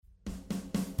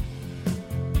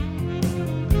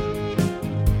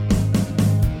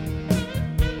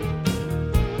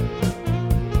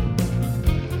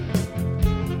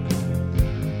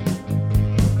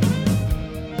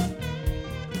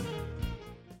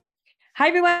Hi,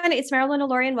 everyone. It's Marilyn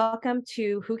O'Lorian. Welcome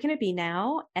to Who Can It Be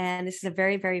Now? And this is a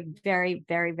very, very, very,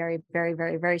 very, very, very,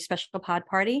 very, very special pod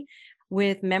party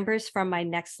with members from my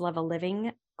Next Level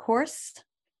Living course,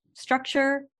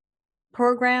 structure,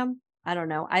 program. I don't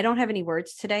know. I don't have any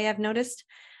words today, I've noticed.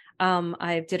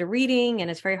 I did a reading and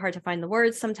it's very hard to find the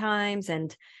words sometimes.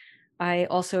 And I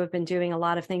also have been doing a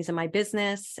lot of things in my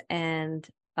business and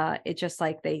it just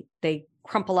like they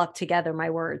crumple up together,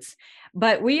 my words.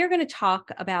 But we are going to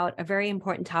talk about a very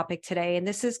important topic today. And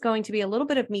this is going to be a little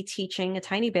bit of me teaching a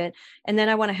tiny bit. And then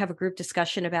I want to have a group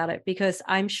discussion about it because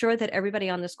I'm sure that everybody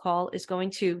on this call is going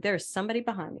to, there's somebody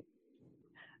behind me.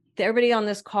 Everybody on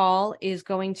this call is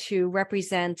going to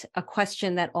represent a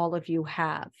question that all of you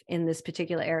have in this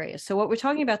particular area. So what we're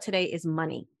talking about today is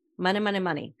money, money, money,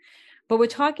 money. But we're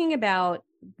talking about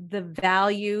the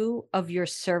value of your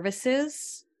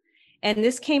services. And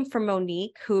this came from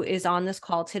Monique, who is on this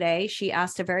call today. She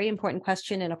asked a very important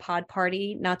question in a pod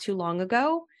party not too long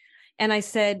ago. And I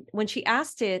said, when she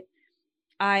asked it,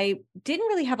 I didn't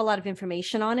really have a lot of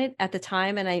information on it at the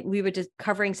time. And we were just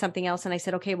covering something else. And I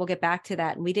said, okay, we'll get back to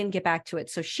that. And we didn't get back to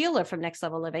it. So Sheila from Next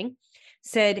Level Living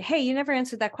said, hey, you never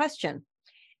answered that question.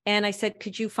 And I said,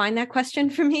 could you find that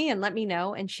question for me and let me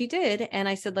know? And she did. And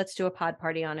I said, let's do a pod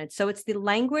party on it. So it's the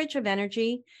language of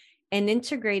energy and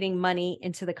integrating money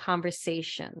into the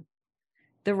conversation,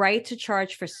 the right to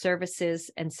charge for services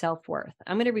and self-worth.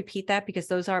 I'm going to repeat that because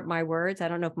those aren't my words. I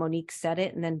don't know if Monique said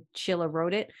it and then Sheila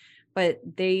wrote it, but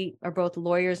they are both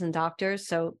lawyers and doctors.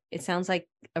 So it sounds like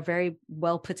a very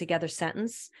well put together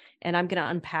sentence. And I'm going to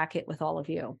unpack it with all of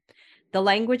you. The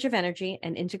language of energy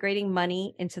and integrating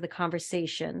money into the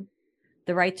conversation,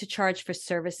 the right to charge for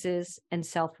services and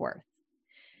self-worth.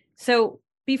 So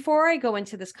before I go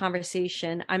into this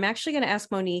conversation, I'm actually going to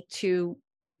ask Monique to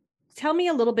tell me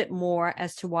a little bit more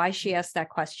as to why she asked that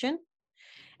question.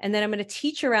 And then I'm going to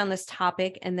teach around this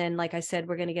topic. And then, like I said,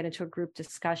 we're going to get into a group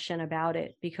discussion about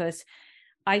it because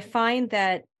I find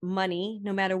that money,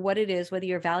 no matter what it is, whether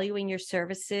you're valuing your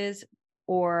services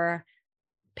or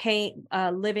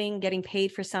living, getting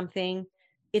paid for something,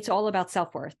 it's all about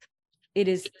self-worth. It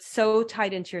is so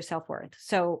tied into your self-worth.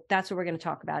 So that's what we're going to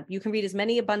talk about. You can read as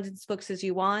many abundance books as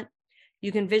you want.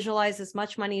 You can visualize as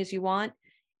much money as you want.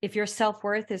 If your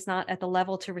self-worth is not at the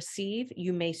level to receive,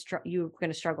 you're going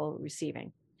to struggle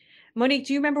receiving. Monique,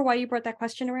 do you remember why you brought that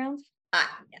question around?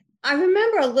 I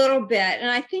remember a little bit, and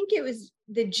I think it was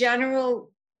the general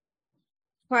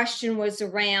question was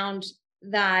around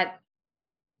that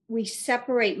we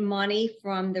separate money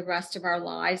from the rest of our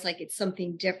lives, like it's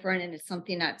something different and it's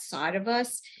something outside of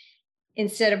us,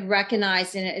 instead of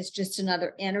recognizing it as just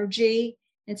another energy.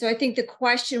 And so I think the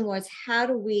question was, how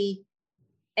do we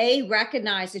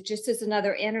recognize it just as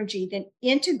another energy, then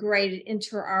integrate it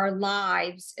into our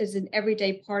lives as an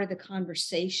everyday part of the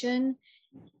conversation.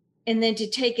 And then to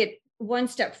take it one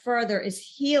step further as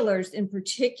healers in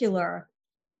particular,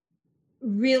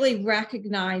 really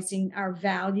recognizing our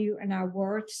value and our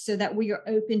worth so that we are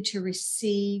open to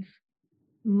receive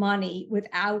money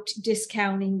without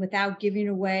discounting, without giving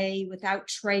away, without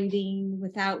trading,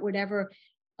 without whatever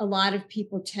a lot of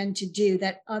people tend to do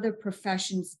that other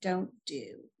professions don't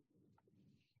do.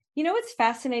 You know, what's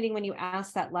fascinating when you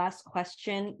ask that last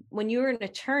question, when you were an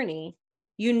attorney,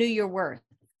 you knew your worth,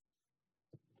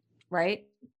 right?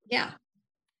 Yeah.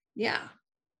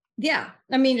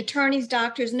 I mean, attorneys,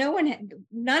 doctors,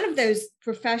 none of those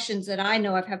professions that I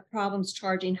know of have problems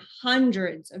charging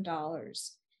hundreds of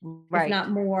dollars, right, if not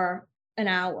more, an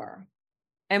hour.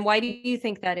 And why do you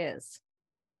think that is?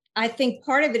 I think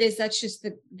part of it is that's just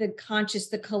the conscious,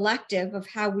 the collective of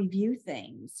how we view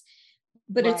things,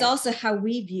 but right, it's also how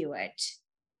we view it,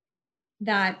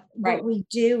 that right, what we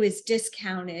do is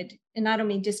discounted. And I don't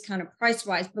mean discounted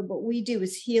price-wise, but what we do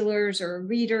as healers or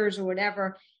readers or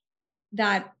whatever,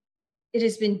 that it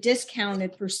has been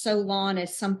discounted for so long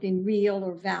as something real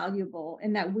or valuable,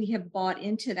 and that we have bought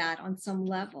into that on some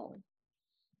level.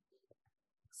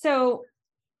 So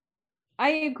I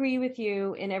agree with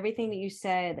you in everything that you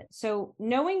said. So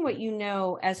knowing what you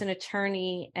know as an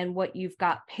attorney and what you've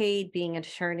got paid being an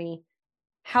attorney,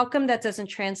 how come that doesn't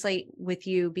translate with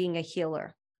you being a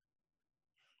healer?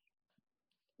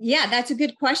 Yeah, that's a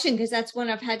good question, because that's one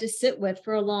I've had to sit with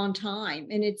for a long time.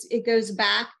 And it goes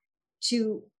back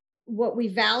to what we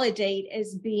validate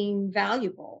as being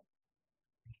valuable.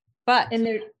 But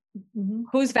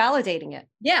who's validating it?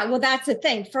 Yeah, well, that's the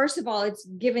thing. First of all, it's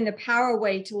giving the power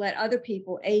away to let other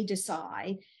people, A,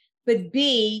 decide, but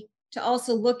B, to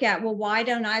also look at, well, why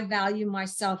don't I value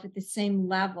myself at the same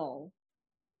level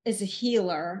as a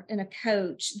healer and a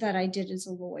coach that I did as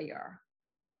a lawyer?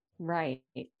 Right.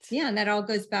 Yeah, and that all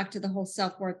goes back to the whole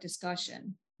self-worth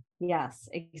discussion. Yes,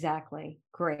 exactly.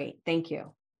 Great. Thank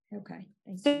you. Okay.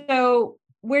 Thank you. So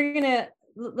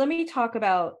let me talk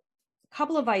about a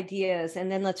couple of ideas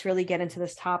and then let's really get into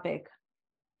this topic.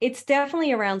 It's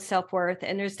definitely around self-worth,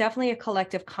 and there's definitely a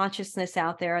collective consciousness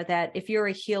out there that if you're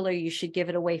a healer, you should give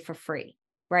it away for free,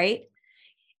 right?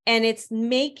 And it's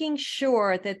making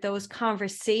sure that those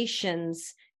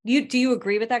conversations, do you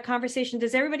agree with that conversation?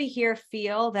 Does everybody here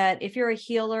feel that if you're a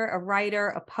healer, a writer,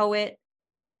 a poet,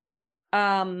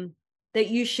 that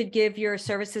you should give your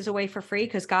services away for free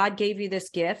because God gave you this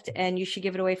gift and you should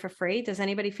give it away for free? Does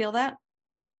anybody feel that?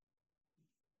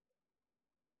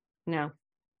 No.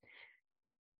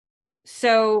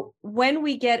 So when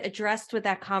we get addressed with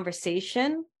that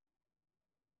conversation,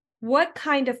 what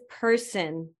kind of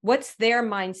person, what's their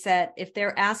mindset if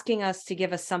they're asking us to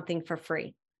give us something for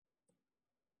free?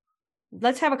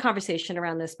 Let's have a conversation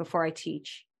around this before I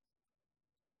teach.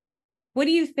 What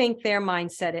do you think their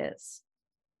mindset is?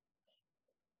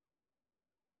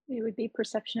 It would be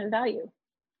perception of value.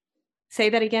 Say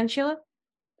that again, Sheila.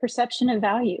 Perception of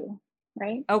value,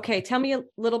 right? Okay, tell me a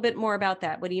little bit more about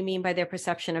that. What do you mean by their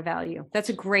perception of value?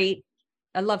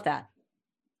 I love that.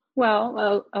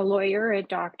 Well, a lawyer, a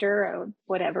doctor, or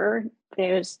whatever,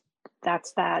 that's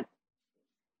that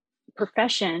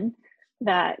profession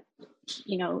that,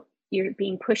 you're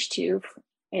being pushed to.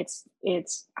 It's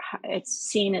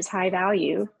seen as high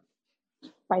value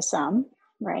by some,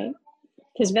 right?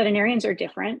 Because veterinarians are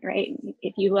different, right?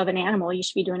 If you love an animal, you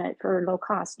should be doing it for no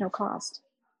cost,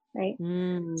 right?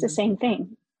 It's the same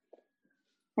thing.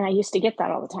 And I used to get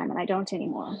that all the time, and I don't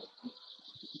anymore.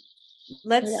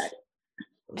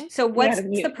 So what's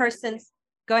the person's,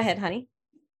 go ahead, honey.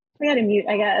 I got to mute.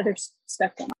 I got other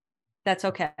stuff going on. That's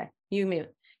okay. You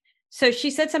mute. So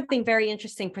she said something very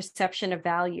interesting, perception of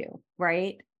value,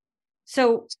 right?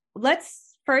 So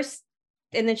let's first,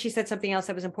 and then she said something else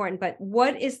that was important, but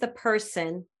what is the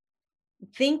person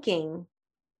thinking?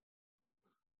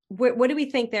 What do we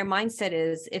think their mindset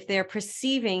is if they're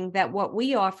perceiving that what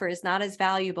we offer is not as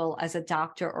valuable as a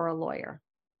doctor or a lawyer?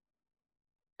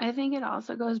 I think it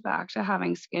also goes back to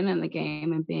having skin in the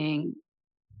game and being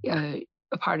a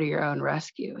part of your own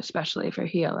rescue, especially for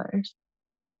healers.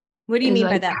 What do you mean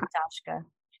by that, Dashka?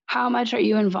 How much are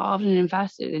you involved and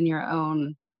invested in your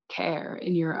own care,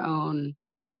 in your own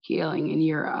healing, in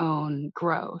your own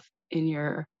growth,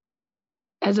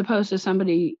 as opposed to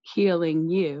somebody healing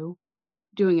you,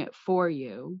 doing it for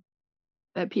you?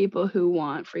 That people who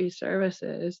want free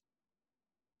services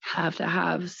have to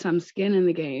have some skin in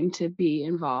the game to be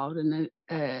involved in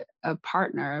a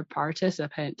partner, a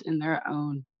participant in their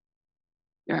own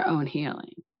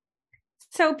healing.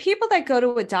 So people that go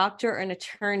to a doctor or an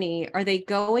attorney, are they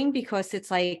going because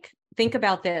it's like, think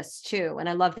about this too. And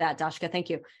I love that, Dashka. Thank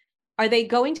you. Are they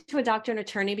going to a doctor and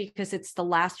attorney because it's the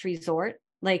last resort?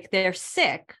 Like they're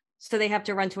sick, so they have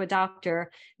to run to a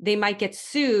doctor. They might get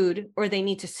sued or they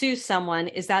need to sue someone.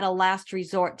 Is that a last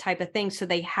resort type of thing? So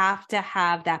they have to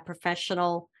have that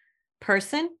professional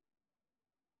person?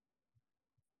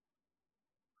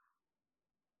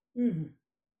 Mm-hmm.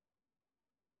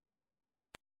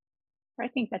 I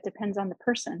think that depends on the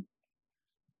person.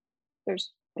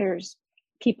 There's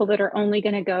people that are only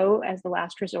going to go as the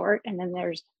last resort, and then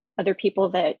there's other people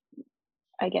that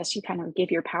I guess you kind of give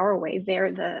your power away.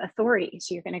 They're the authority,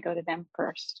 so you're going to go to them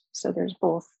first. So there's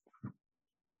both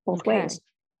ways.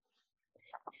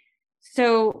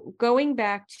 So going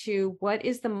back to what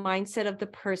is the mindset of the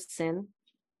person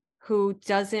who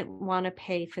doesn't want to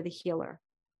pay for the healer?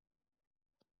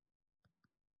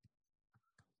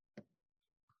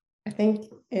 I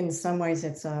think in some ways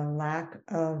it's a lack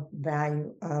of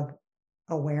value of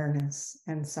awareness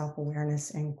and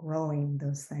self-awareness and growing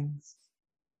those things.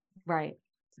 Right.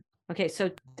 Okay.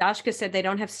 So Dashka said they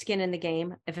don't have skin in the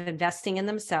game of investing in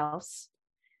themselves.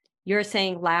 You're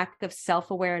saying lack of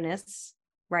self-awareness,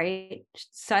 right,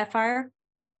 Sapphire?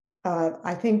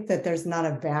 I think that there's not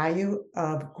a value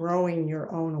of growing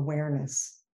your own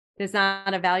awareness. There's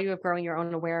not a value of growing your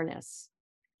own awareness.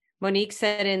 Monique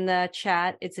said in the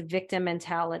chat, it's a victim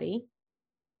mentality.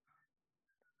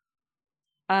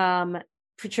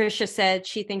 Patricia said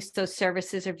she thinks those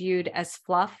services are viewed as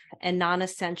fluff and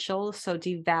non-essential, so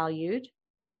devalued.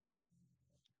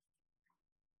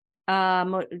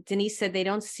 Denise said they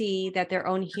don't see that their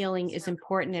own healing is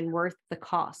important and worth the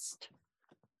cost.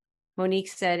 Monique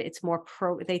said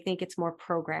they think it's more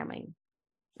programming.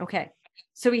 Okay.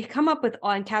 So we come up with,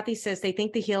 and Kathy says they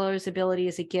think the healer's ability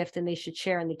is a gift and they should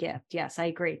share in the gift. Yes, I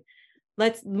agree.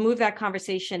 Let's move that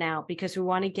conversation out because we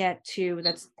want to get to,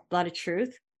 that's a lot of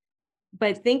truth.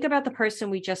 But think about the person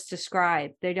we just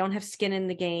described. They don't have skin in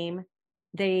the game.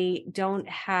 They don't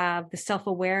have the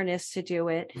self-awareness to do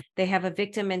it. They have a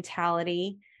victim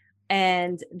mentality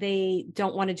and they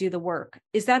don't want to do the work.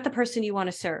 Is that the person you want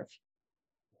to serve?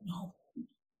 No.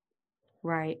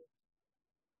 Right.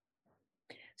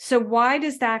 So why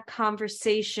does that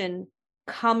conversation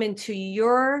come into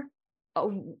your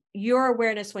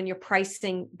awareness when you're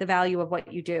pricing the value of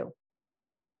what you do?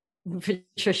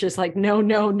 Patricia's like, no,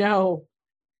 no, no.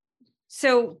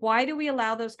 So why do we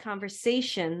allow those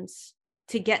conversations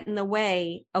to get in the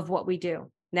way of what we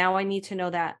do? Now I need to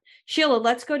know that. Sheila,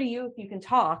 let's go to you if you can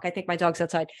talk. I think my dog's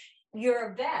outside.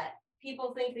 You're a vet.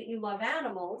 People think that you love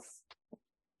animals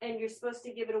and you're supposed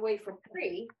to give it away for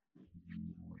free.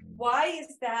 Why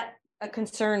is that a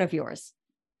concern of yours?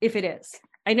 If it is,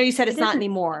 I know you said it's not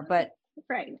anymore, but.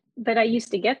 Right. But I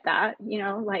used to get that,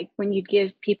 like when you'd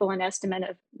give people an estimate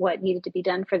of what needed to be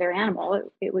done for their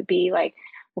animal, it would be like,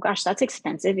 well, gosh, that's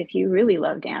expensive. If you really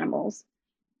loved animals,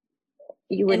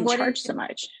 you wouldn't charge so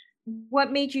much.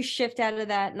 What made you shift out of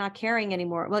that not caring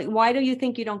anymore? Like, why do you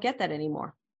think you don't get that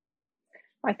anymore?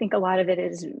 I think a lot of it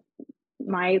is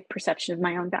my perception of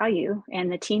my own value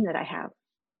and the team that I have.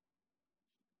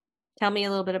 Tell me a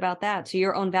little bit about that. So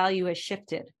your own value has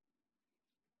shifted.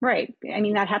 Right. I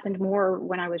mean, that happened more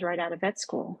when I was right out of vet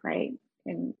school, right?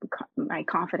 And my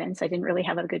confidence, I didn't really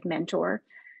have a good mentor.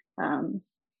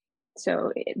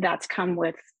 So that's come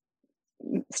with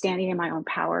standing in my own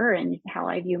power and how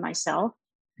I view myself,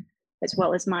 as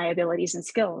well as my abilities and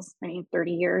skills. I mean,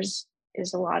 30 years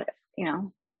is a lot,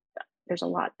 there's a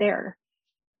lot there.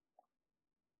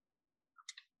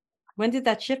 When did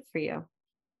that shift for you?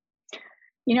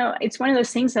 It's one of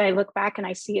those things that I look back and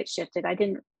I see it shifted. I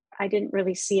didn't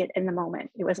really see it in the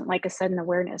moment. It wasn't like a sudden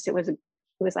awareness. It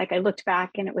was like I looked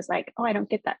back and it was like, oh, I don't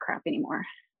get that crap anymore.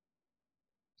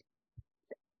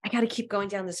 I got to keep going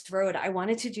down this road. I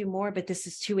wanted to do more, but this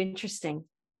is too interesting.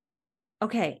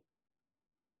 Okay.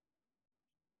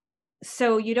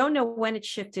 So you don't know when it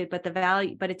shifted, but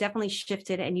it definitely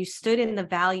shifted, and you stood in the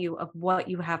value of what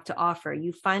you have to offer.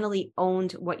 You finally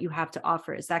owned what you have to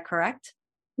offer. Is that correct?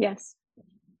 Yes.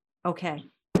 Okay.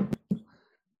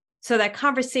 So does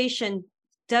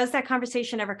that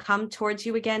conversation ever come towards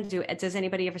you again? Does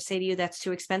anybody ever say to you that's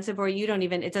too expensive, or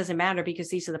it doesn't matter because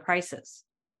these are the prices?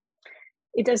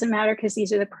 It doesn't matter because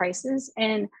these are the prices.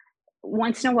 And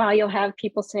once in a while you'll have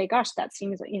people say, gosh, that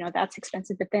seems, that's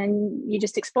expensive. But then you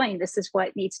just explain, this is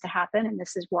what needs to happen. And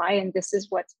this is why, and this is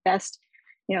what's best.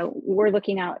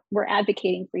 We're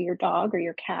advocating for your dog or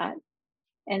your cat.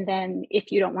 And then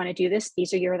if you don't want to do this,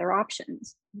 these are your other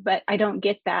options. But I don't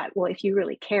get that. Well, if you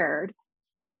really cared,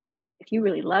 if you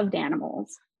really loved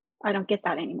animals, I don't get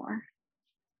that anymore.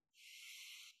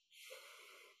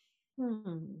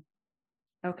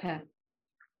 Okay.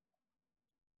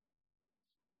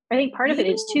 I think part of it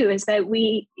is too, is that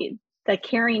the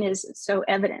caring is so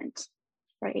evident,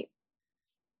 right?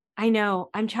 I know.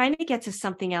 I'm trying to get to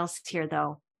something else here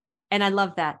though. And I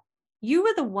love that. You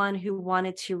were the one who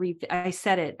wanted to I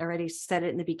said it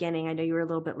in the beginning. I know you were a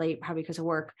little bit late, probably because of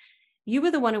work. You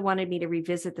were the one who wanted me to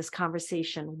revisit this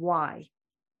conversation. Why?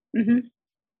 Mm-hmm.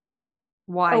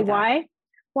 Why? Oh, why?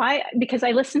 Why? Because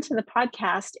I listened to the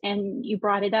podcast and you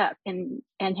brought it up and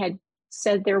had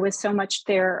said there was so much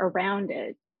there around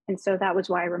it. And so that was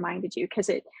why I reminded you, because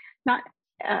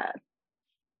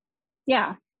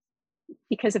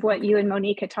because of what you and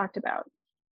Monique had talked about.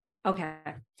 Okay.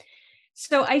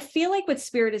 So I feel like what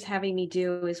Spirit is having me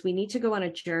do is we need to go on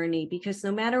a journey, because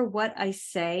no matter what I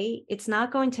say, it's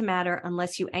not going to matter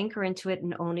unless you anchor into it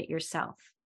and own it yourself.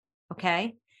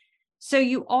 Okay. So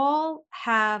you all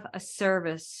have a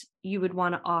service you would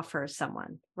want to offer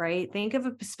someone, right? Think of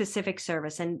a specific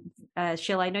service. And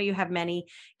Sheila, I know you have many.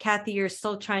 Kathy, you're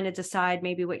still trying to decide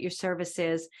maybe what your service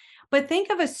is. But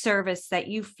think of a service that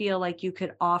you feel like you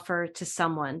could offer to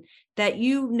someone that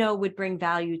would bring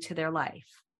value to their life.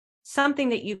 Something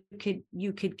that you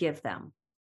could give them.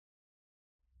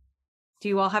 Do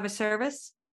you all have a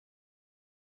service?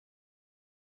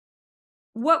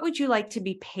 What would you like to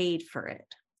be paid for it?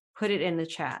 Put it in the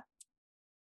chat.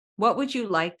 What would you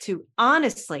like to,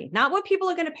 honestly, not what people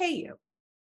are going to pay you,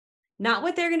 not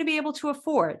what they're going to be able to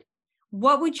afford.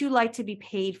 What would you like to be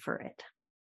paid for it?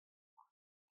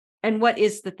 And what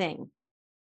is the thing?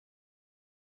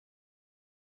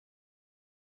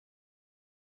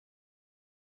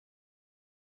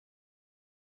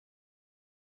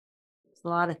 There's a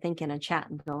lot of thinking and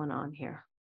chatting going on here.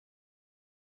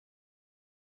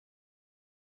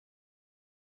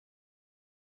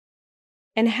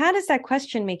 And how does that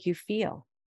question make you feel?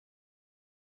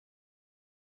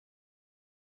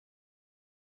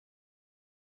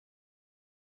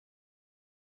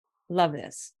 Love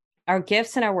this. Our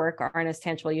gifts and our work aren't as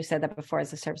tangible. You said that before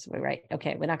as a service, right?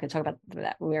 Okay, we're not going to talk about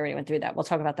that. We already went through that. We'll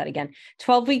talk about that again.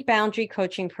 12-week boundary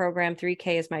coaching program,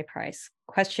 $3,000 is my price.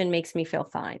 Question makes me feel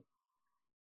fine.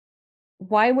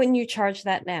 Why wouldn't you charge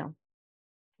that now,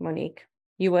 Monique?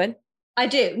 You would? I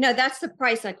do. No, that's the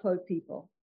price I quote people.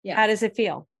 Yeah. How does it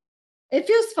feel? It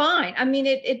feels fine. I mean,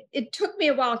 it took me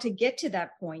a while to get to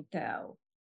that point, though.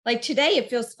 Like today,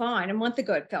 it feels fine. A month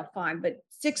ago, it felt fine. But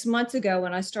 6 months ago,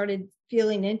 when I started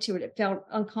feeling into it, it felt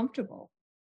uncomfortable.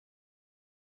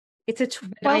 It's a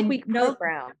 12-week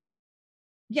program.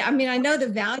 Yeah, I mean, I know the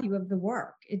value of the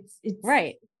work. It's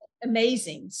right.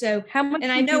 Amazing. So how much?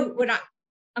 And I know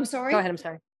I'm sorry. Go ahead. I'm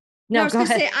sorry. No, I was going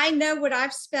to say, I know what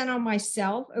I've spent on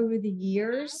myself over the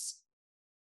years.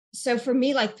 So for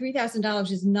me, like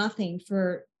 $3,000 is nothing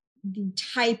for the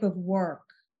type of work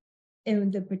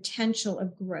and the potential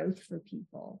of growth for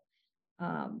people.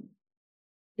 How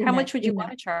much would you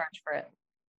want to charge for it?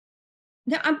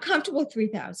 No, I'm comfortable with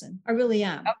 3,000. I really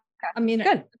am. Okay. I mean,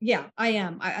 good. Yeah, I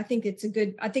am. I think it's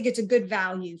a good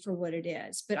value for what it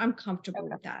is, but I'm comfortable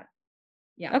with that.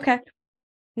 Yeah. Okay.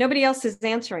 Nobody else is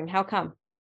answering. How come?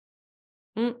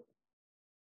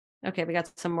 Okay, we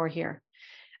got some more here.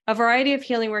 A variety of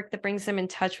healing work that brings them in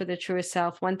touch with their truest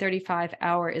self. $135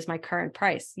 hour is my current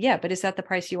price. Yeah, but is that the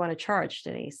price you want to charge,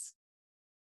 Denise?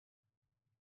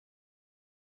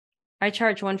 I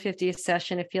charge $150 a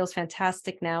session. It feels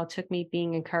fantastic now. It took me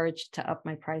being encouraged to up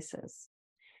my prices.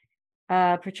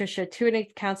 Patricia, intuitive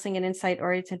counseling and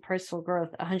insight-oriented personal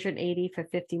growth, $180 for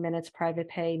 50 minutes, private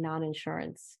pay,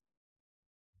 non-insurance.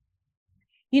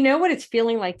 You know what it's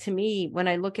feeling like to me when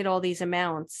I look at all these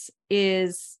amounts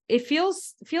is it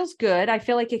feels good. I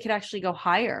feel like it could actually go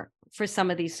higher for some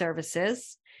of these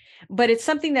services, but it's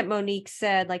something that Monique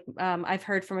said, like I've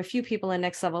heard from a few people in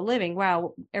Next Level Living,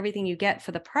 wow, everything you get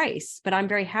for the price, but I'm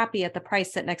very happy at the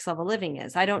price that Next Level Living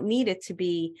is. I don't need it to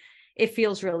be, it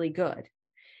feels really good.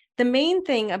 The main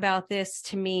thing about this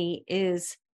to me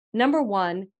is, number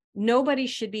one, nobody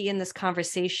should be in this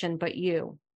conversation but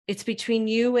you. It's between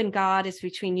you and God. It's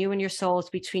between you and your soul. It's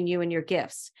between you and your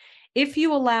gifts. If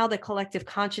you allow the collective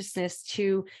consciousness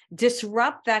to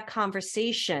disrupt that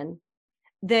conversation,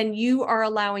 then you are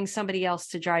allowing somebody else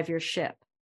to drive your ship.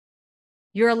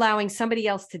 You're allowing somebody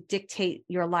else to dictate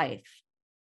your life.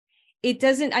 It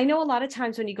doesn't, I know a lot of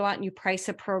times when you go out and you price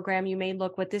a program, you may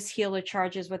look what this healer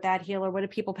charges, what that healer, what are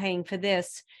people paying for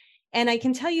this? And I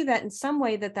can tell you that in some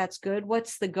way that's good.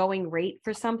 What's the going rate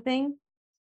for something?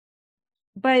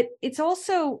 But it's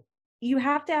also, you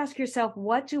have to ask yourself,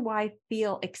 what do I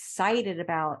feel excited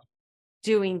about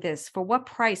doing this? For what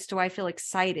price do I feel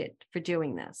excited for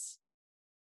doing this?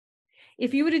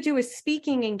 If you were to do a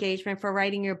speaking engagement for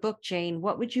writing your book, Jane,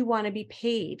 what would you want to be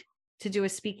paid to do a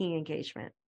speaking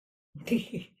engagement?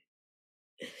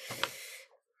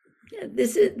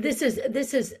 This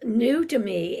is new to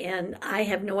me, and I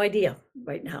have no idea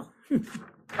right now.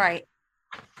 Right.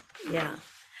 Yeah.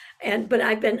 But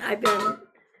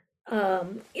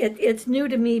it's new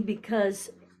to me because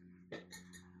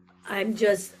I've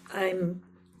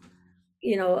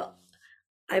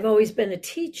always been a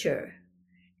teacher,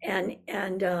 and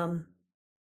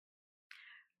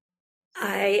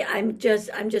I'm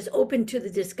just open to the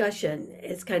discussion.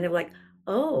 It's kind of like,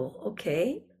 oh,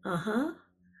 okay.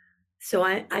 So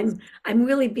I'm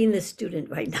really being the student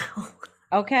right now.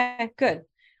 Okay, good.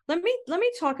 Let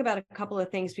me talk about a couple of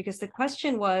things, because the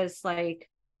question was like,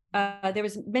 there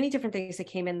was many different things that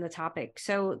came in the topic.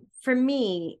 So for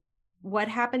me, what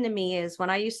happened to me is when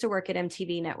I used to work at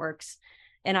MTV Networks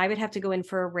and I would have to go in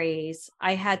for a raise,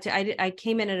 I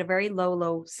came in at a very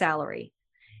low salary.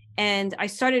 And I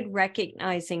started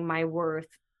recognizing my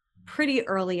worth pretty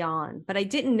early on, but I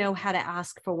didn't know how to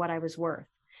ask for what I was worth.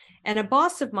 And a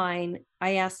boss of mine,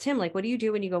 I asked him, like, what do you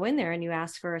do when you go in there and you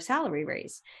ask for a salary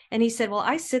raise? And he said, well,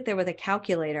 I sit there with a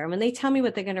calculator. And when they tell me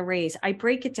what they're going to raise, I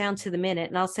break it down to the minute.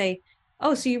 And I'll say,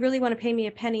 oh, so you really want to pay me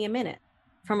a penny a minute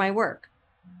for my work?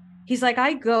 He's like,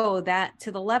 I go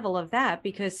to the level of that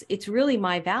because it's really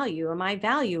my value. And my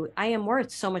value, I am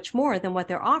worth so much more than what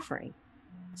they're offering.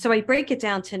 So I break it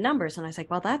down to numbers. And I was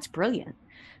like, well, that's brilliant.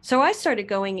 So I started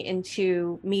going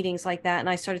into meetings like that. And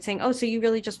I started saying, oh, so you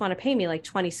really just want to pay me like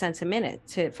 20 cents a minute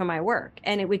for my work?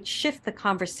 And it would shift the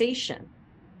conversation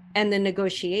and the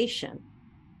negotiation.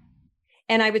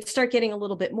 And I would start getting a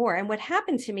little bit more. And what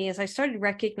happened to me is I started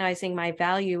recognizing my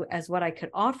value as what I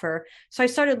could offer. So I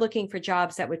started looking for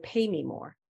jobs that would pay me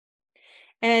more.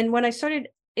 And when I started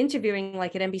interviewing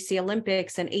like at NBC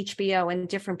Olympics and HBO and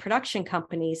different production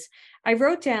companies, I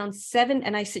wrote down 7,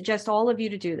 and I suggest all of you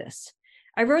to do this.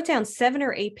 I wrote down 7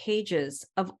 or 8 pages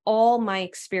of all my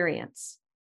experience.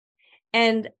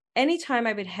 And anytime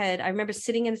I would head, I remember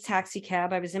sitting in a taxi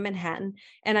cab, I was in Manhattan,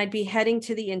 and I'd be heading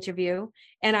to the interview,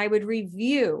 and I would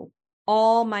review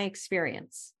all my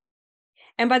experience.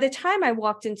 And by the time I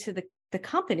walked into the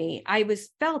company, I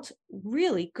felt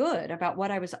really good about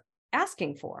what I was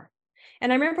asking for.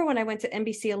 And I remember when I went to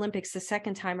NBC Olympics the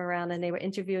second time around, and they were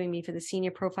interviewing me for the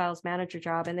senior profiles manager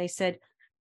job, and they said,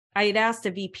 I had asked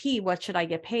a VP, what should I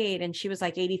get paid? And she was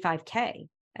like 85K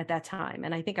at that time.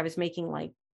 And I think I was making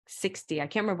like 60. I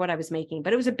can't remember what I was making,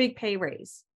 but it was a big pay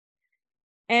raise.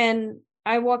 And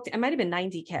I might have been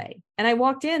 90K. And I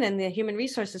walked in, and the human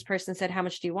resources person said, how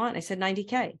much do you want? I said,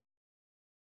 90K.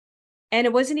 And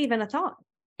it wasn't even a thought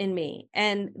in me.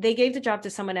 And they gave the job to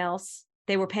someone else.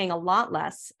 They were paying a lot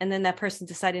less. And then that person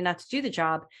decided not to do the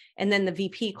job. And then the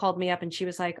VP called me up, and she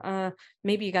was like,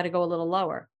 maybe you got to go a little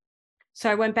lower. So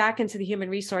I went back into the human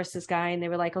resources guy, and they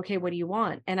were like, okay, what do you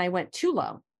want? And I went too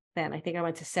low. Then I think I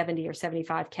went to 70 or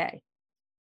 75K.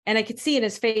 And I could see in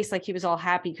his face, like he was all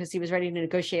happy because he was ready to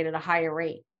negotiate at a higher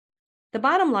rate. The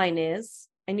bottom line is,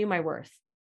 I knew my worth.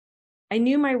 I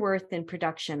knew my worth in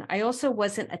production. I also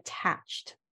wasn't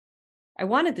attached. I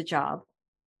wanted the job,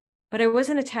 but I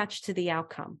wasn't attached to the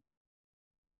outcome.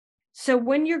 So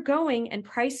when you're going and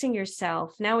pricing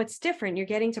yourself, now it's different. You're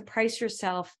getting to price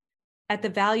yourself at the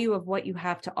value of what you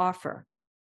have to offer,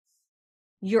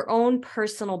 your own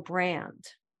personal brand.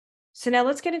 So now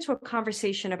let's get into a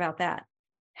conversation about that.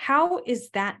 How is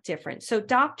that different? So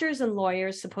doctors and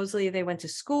lawyers, supposedly they went to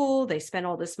school, they spent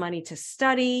all this money to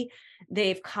study,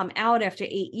 they've come out after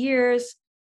 8 years,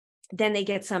 then they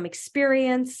get some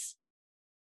experience,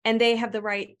 and they have the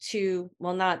right to,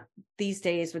 well, not these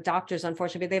days with doctors,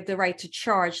 unfortunately, but they have the right to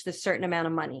charge this certain amount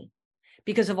of money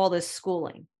because of all this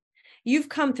schooling. You've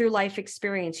come through life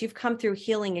experience, you've come through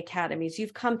healing academies,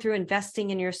 you've come through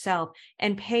investing in yourself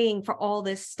and paying for all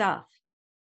this stuff.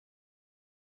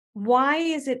 Why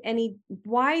is it any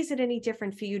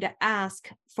different for you to ask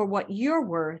for what you're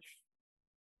worth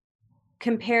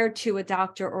compared to a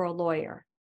doctor or a lawyer?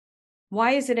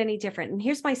 Why is it any different? And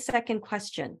here's my second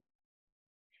question.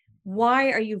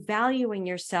 Why are you valuing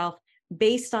yourself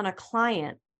based on a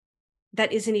client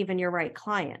that isn't even your right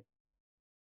client?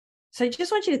 So I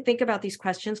just want you to think about these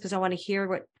questions because I want to hear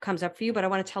what comes up for you, but I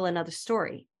want to tell another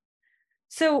story.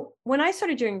 So when I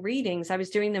started doing readings, I was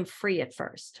doing them free at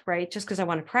first, right? Just because I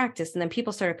want to practice. And then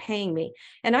people started paying me.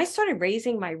 And I started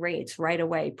raising my rates right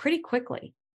away, pretty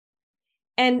quickly.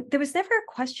 And there was never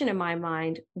a question in my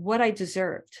mind what I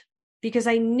deserved, because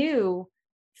I knew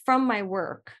from my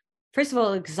work, first of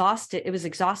all, it was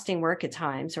exhausting work at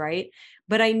times, right?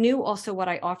 But I knew also what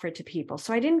I offered to people.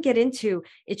 So I didn't get into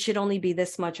it should only be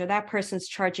this much, or that person's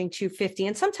charging $250.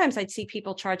 And sometimes I'd see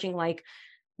people charging like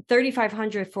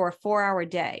 $3,500 for a 4-hour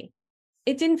day.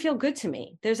 It didn't feel good to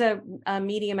me. There's a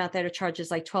medium out there that charges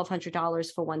like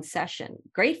 $1,200 for one session.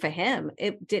 Great for him.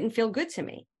 It didn't feel good to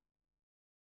me.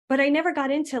 But I never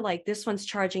got into like, this one's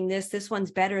charging this one's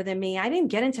better than me. I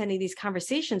didn't get into any of these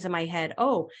conversations in my head.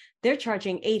 Oh, they're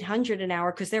charging $800 an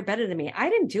hour because they're better than me. I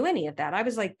didn't do any of that. I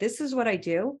was like, this is what I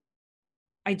do.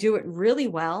 I do it really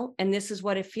well. And this is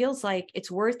what it feels like it's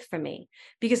worth for me,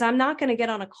 because I'm not going to get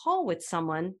on a call with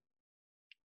someone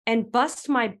and bust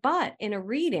my butt in a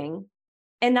reading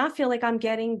and not feel like I'm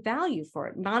getting value for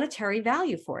it, monetary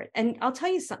value for it. And I'll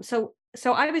tell you something.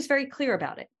 So I was very clear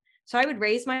about it. So I would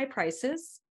raise my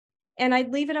prices and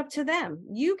I'd leave it up to them.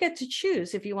 You get to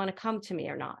choose if you want to come to me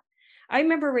or not. I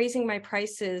remember raising my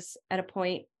prices at a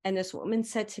point, and this woman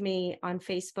said to me on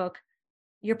Facebook,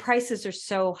 your prices are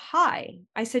so high.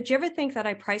 I said, do you ever think that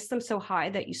I priced them so high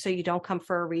that you don't come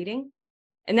for a reading?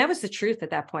 And that was the truth at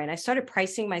that point. I started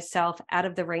pricing myself out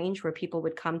of the range where people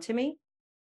would come to me.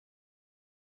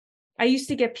 I used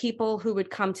to get people who would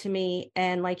come to me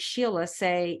and, like Sheila,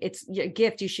 say, it's a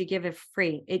gift, you should give it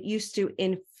free. It used to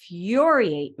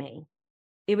infuriate me.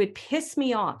 It would piss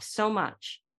me off so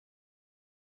much.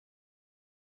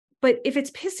 But if it's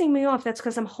pissing me off, that's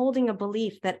because I'm holding a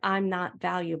belief that I'm not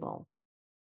valuable.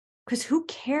 Because who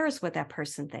cares what that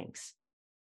person thinks?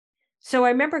 So I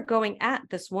remember going at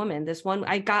this woman,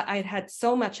 I had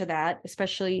so much of that,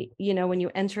 especially, when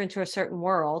you enter into a certain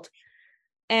world.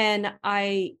 And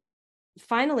I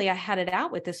had it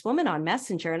out with this woman on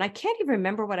Messenger, and I can't even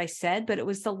remember what I said, but it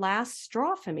was the last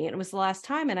straw for me. And it was the last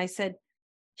time. And I said,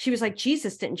 she was like,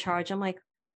 Jesus didn't charge. I'm like,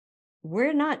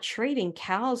 we're not trading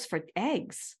cows for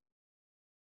eggs.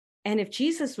 And if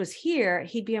Jesus was here,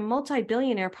 he'd be a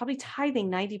multi-billionaire, probably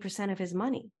tithing 90% of his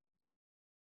money.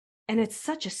 And it's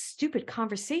such a stupid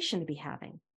conversation to be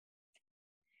having.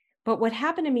 But what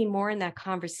happened to me more in that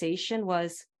conversation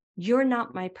was, you're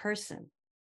not my person.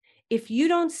 If you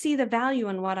don't see the value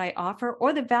in what I offer,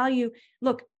 or the value,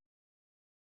 look,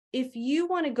 if you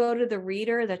want to go to the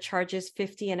reader that charges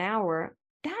 $50 an hour,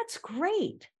 that's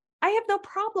great. I have no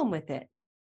problem with it.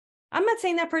 I'm not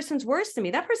saying that person's worse than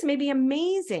me. That person may be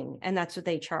amazing and that's what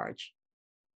they charge.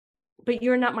 But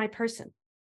you're not my person.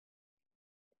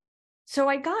 So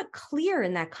I got clear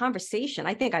in that conversation.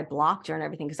 I think I blocked her and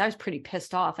everything because I was pretty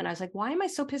pissed off. And I was like, why am I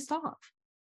so pissed off?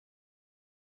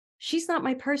 She's not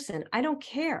my person. I don't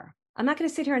care. I'm not going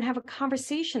to sit here and have a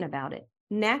conversation about it.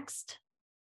 Next,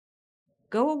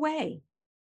 go away.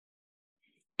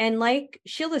 And like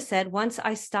Sheila said, once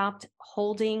I stopped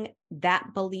holding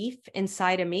that belief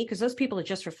inside of me, because those people are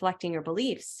just reflecting your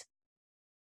beliefs,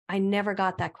 I never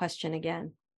got that question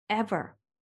again, ever.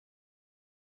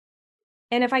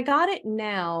 And if I got it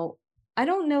now, I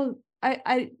don't know.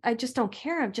 I just don't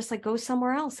care. I'm just like, go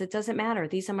somewhere else. It doesn't matter.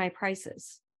 These are my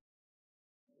prices.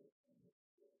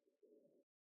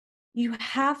 You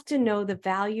have to know the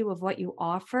value of what you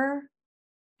offer,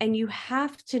 and you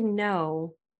have to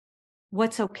know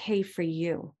what's okay for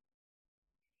you.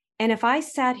 And if I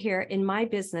sat here in my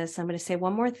business, I'm going to say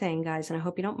one more thing, guys, and I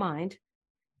hope you don't mind,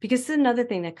 because this is another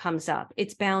thing that comes up.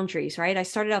 It's boundaries, right? I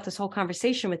started out this whole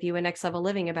conversation with you in Next Level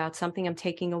Living about something I'm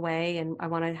taking away, and I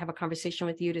want to have a conversation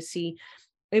with you to see.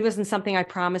 It wasn't something I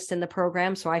promised in the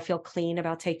program, so I feel clean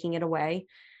about taking it away.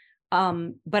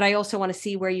 But I also want to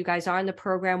see where you guys are in the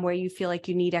program, where you feel like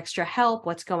you need extra help,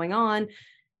 what's going on.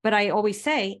 But I always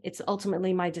say it's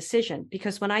ultimately my decision,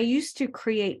 because when I used to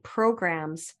create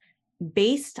programs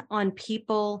based on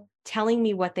people telling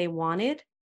me what they wanted,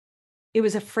 it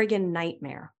was a friggin'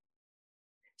 nightmare.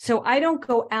 So I don't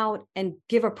go out and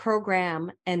give a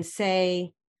program and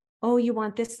say, oh, you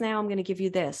want this now? I'm going to give you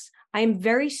this. I am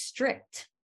very strict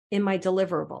in my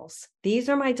deliverables. These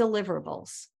are my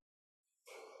deliverables.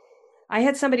 I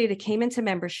had somebody that came into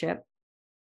membership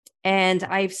and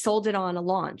I've sold it on a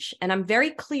launch, and I'm very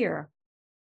clear.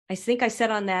 I think I said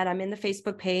on that, I'm in the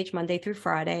Facebook page Monday through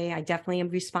Friday. I definitely am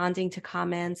responding to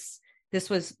comments. This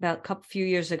was about a few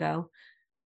years ago.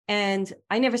 And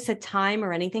I never said time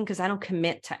or anything because I don't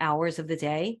commit to hours of the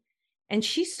day. And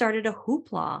she started a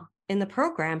hoopla in the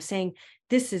program saying,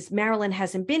 this is, Marilyn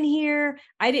hasn't been here.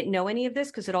 I didn't know any of this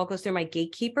because it all goes through my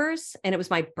gatekeepers. And it was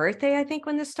my birthday, I think,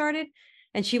 when this started.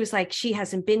 And she was like, she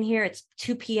hasn't been here. It's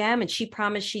 2 p.m. and she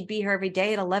promised she'd be here every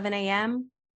day at 11 a.m.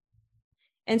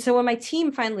 And so when my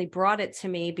team finally brought it to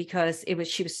me, because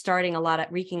she was wreaking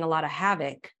a lot of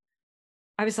havoc,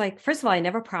 I was like, first of all, I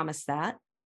never promised that.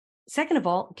 Second of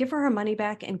all, give her money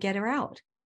back and get her out.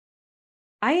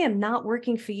 I am not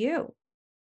working for you.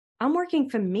 I'm working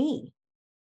for me.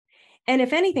 And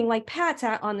if anything, like Pat's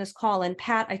on this call, and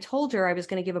Pat, I told her I was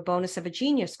going to give a bonus of a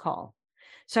genius call.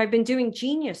 So I've been doing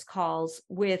genius calls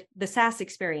with the SaaS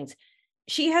experience.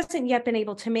 She hasn't yet been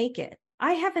able to make it.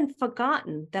 I haven't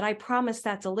forgotten that I promised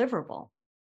that deliverable.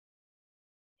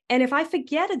 And if I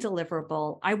forget a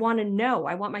deliverable, I want to know.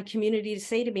 I want my community to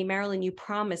say to me, Marilyn, you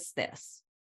promised this.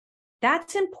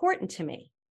 That's important to me.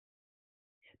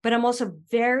 But I'm also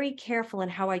very careful in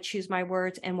how I choose my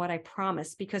words and what I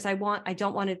promise, because I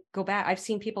don't want to go back. I've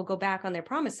seen people go back on their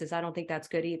promises. I don't think that's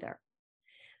good either.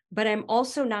 But I'm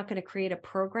also not going to create a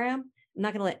program. I'm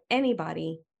not going to let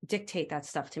anybody dictate that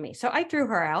stuff to me. So I threw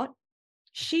her out.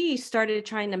 She started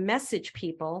trying to message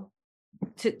people.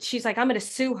 She's like, I'm going to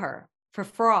sue her for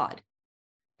fraud.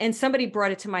 And somebody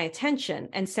brought it to my attention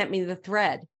and sent me the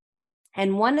thread.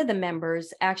 And one of the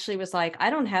members actually was like, I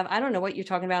don't know what you're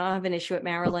talking about. I don't have an issue with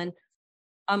Marilyn.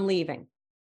 I'm leaving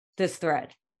this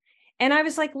thread. And I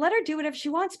was like, let her do whatever she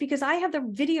wants, because I have the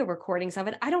video recordings of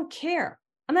it. I don't care.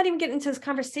 I'm not even getting into this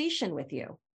conversation with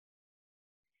you.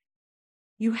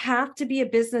 You have to be a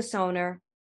business owner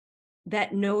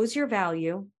that knows your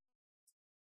value,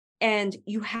 and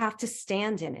you have to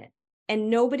stand in it. And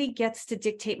nobody gets to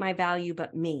dictate my value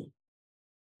but me.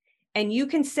 And you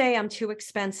can say I'm too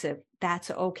expensive.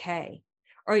 That's okay.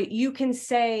 Or you can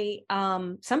say,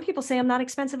 some people say I'm not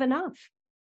expensive enough.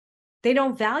 They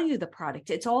don't value the product.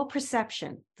 It's all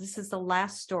perception. This is the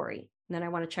last story. And then I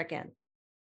want to check in.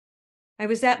 I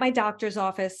was at my doctor's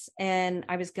office and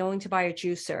I was going to buy a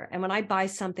juicer. And when I buy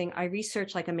something, I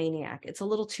research like a maniac. It's a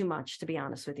little too much, to be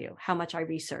honest with you, how much I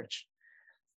research.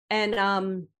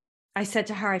 And I said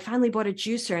to her, I finally bought a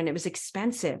juicer and it was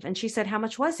expensive. And she said, how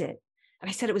much was it? And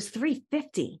I said, it was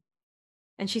 $350.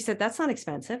 And she said, that's not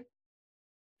expensive.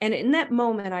 And in that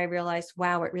moment, I realized,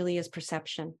 wow, it really is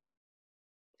perception.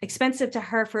 Expensive to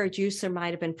her for a juicer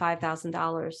might have been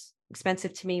 $5,000.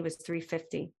 Expensive to me was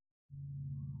 $350.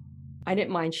 I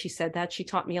didn't mind she said that. She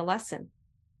taught me a lesson.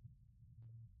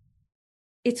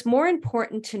 It's more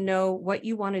important to know what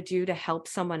you want to do to help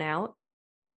someone out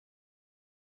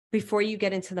before you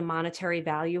get into the monetary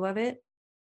value of it.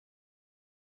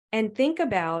 and think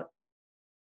about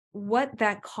what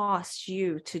that costs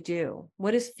you to do,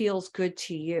 what feels good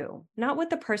to you, not what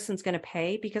the person's going to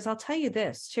pay. Because I'll tell you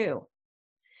this too,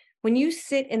 when you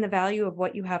sit in the value of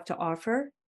what you have to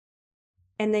offer,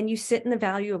 and then you sit in the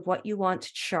value of what you want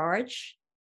to charge,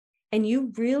 and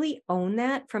you really own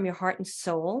that from your heart and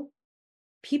soul,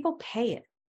 people pay it.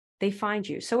 They find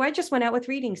you. So I just went out with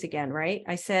readings again, right?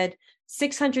 I said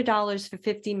 $600 for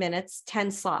 50 minutes,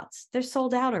 10 slots. They're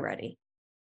sold out already.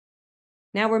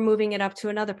 Now we're moving it up to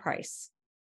another price.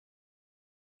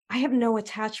 I have no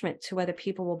attachment to whether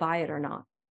people will buy it or not.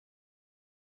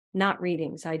 Not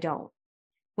readings, I don't.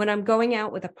 When I'm going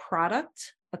out with a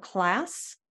product, a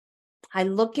class, I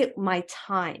look at my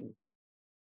time.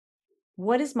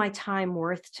 What is my time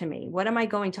worth to me? What am I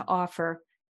going to offer?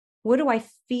 What do I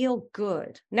feel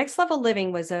good? Next Level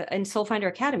Living was in Soul Finder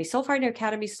Academy. Soul Finder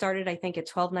Academy started, I think, at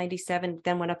 $12.97,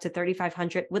 then went up to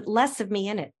 $3,500 with less of me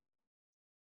in it.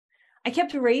 I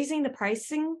kept raising the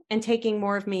pricing and taking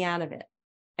more of me out of it,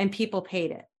 and people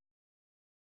paid it.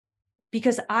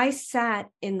 Because I sat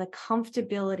in the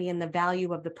comfortability and the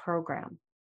value of the program.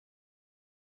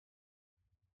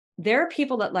 There are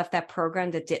people that left that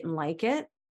program that didn't like it.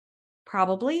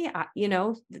 Probably,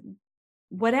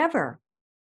 whatever.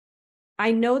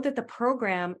 I know that the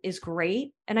program is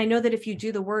great. And I know that if you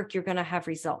do the work, you're going to have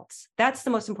results. That's the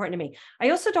most important to me.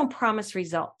 I also don't promise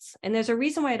results. And there's a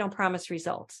reason why I don't promise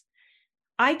results.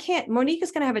 Monique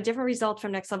is going to have a different result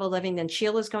from Next Level Living than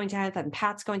Sheila's going to have, than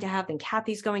Pat's going to have, than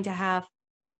Kathy's going to have.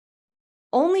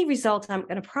 Only result I'm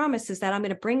going to promise is that I'm going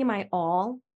to bring in my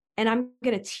all, and I'm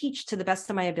going to teach to the best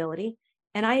of my ability.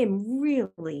 And I am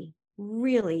really,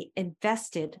 really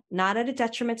invested, not at a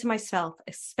detriment to myself,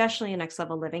 especially in Next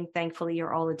Level Living. Thankfully,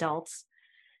 you're all adults,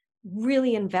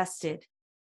 really invested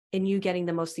in you getting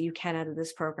the most that you can out of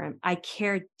this program. I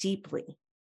care deeply.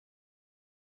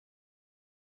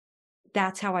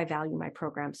 That's how I value my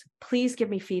programs. Please give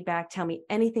me feedback. Tell me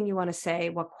anything you want to say.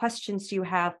 What questions do you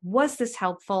have? Was this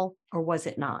helpful or was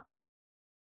it not?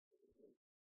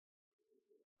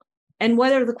 And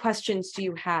what are the questions do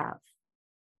you have?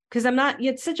 Because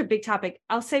it's such a big topic.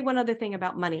 I'll say one other thing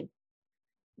about money.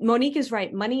 Monique is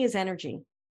right. Money is energy,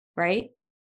 right?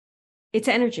 It's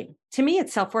energy. To me,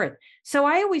 it's self-worth. So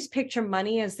I always picture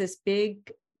money as this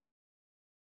big,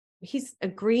 he's a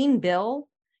green bill.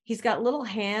 He's got little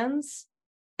hands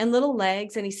and little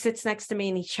legs, and he sits next to me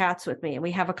and he chats with me and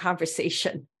we have a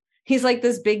conversation. He's like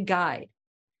this big guy.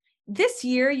 This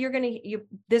year,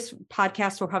 this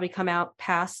podcast will probably come out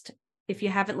past, if you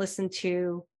haven't listened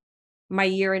to my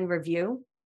year in review,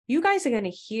 you guys are going to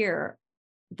hear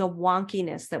the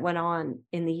wonkiness that went on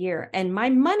in the year. And my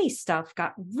money stuff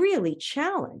got really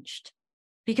challenged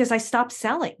because I stopped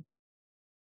selling.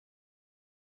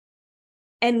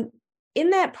 And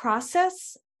in that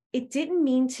process, it didn't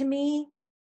mean to me,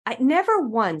 I never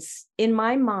once in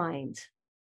my mind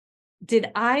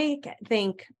did I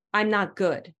think I'm not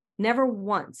good. Never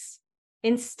once.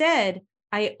 Instead,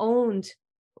 I owned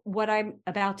what I'm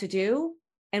about to do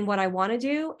and what I want to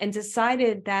do, and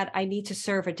decided that I need to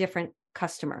serve a different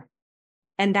customer.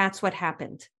 And that's what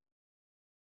happened.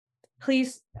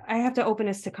 Please, I have to open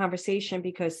this to conversation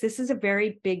because this is a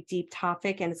very big, deep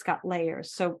topic and it's got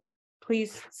layers. So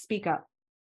please speak up.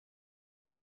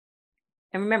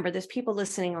 And remember, there's people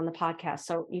listening on the podcast,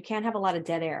 so you can't have a lot of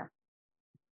dead air.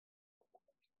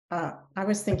 I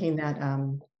was thinking that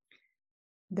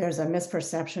there's a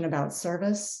misperception about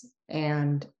service,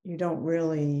 and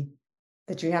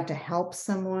that you have to help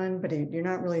someone, but you're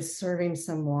not really serving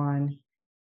someone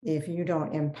if you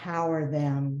don't empower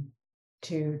them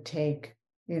to take,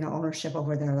 ownership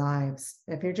over their lives.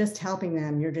 If you're just helping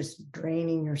them, you're just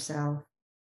draining yourself.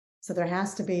 So there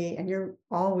has to be, and you're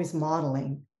always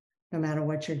modeling no matter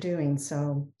what you're doing.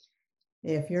 So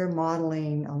if you're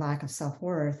modeling a lack of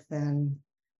self-worth, then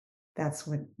that's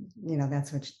what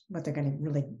they're going to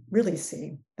really, really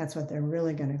see. That's what they're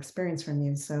really going to experience from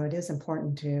you. So it is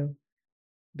important to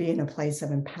be in a place of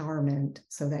empowerment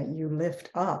so that you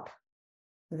lift up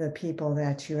the people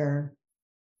that you're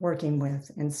working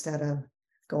with instead of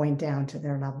going down to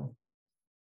their level.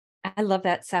 I love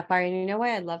that, Sapphire. And you know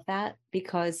why I love that?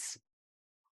 Because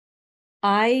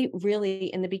I really,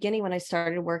 in the beginning, when I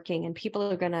started working, and people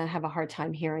are going to have a hard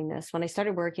time hearing this, when I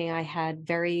started working, I had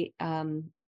very,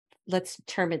 let's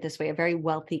term it this way, a very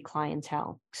wealthy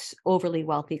clientele, overly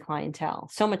wealthy clientele.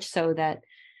 So much so that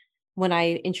when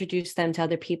I introduced them to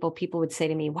other people, people would say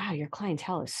to me, wow, your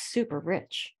clientele is super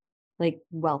rich, like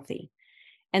wealthy.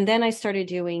 And then I started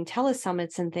doing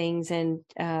telesummits and things,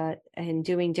 and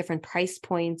doing different price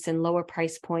points and lower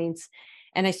price points.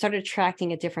 And I started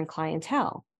attracting a different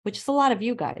clientele, which is a lot of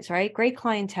you guys, right? Great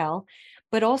clientele.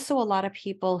 but also a lot of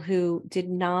people who did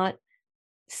not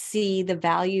see the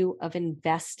value of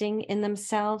investing in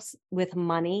themselves with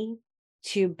money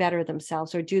to better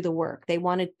themselves or do the work. They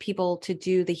wanted people to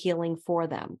do the healing for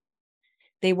them.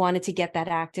 They wanted to get that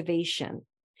activation.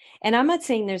 And I'm not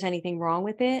saying there's anything wrong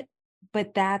with it,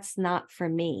 but that's not for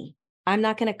me. I'm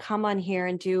not going to come on here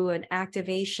and do an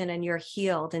activation and you're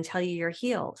healed and tell you you're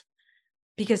healed,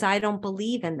 because I don't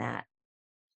believe in that.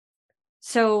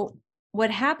 So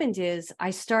what happened is I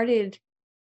started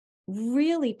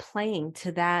really playing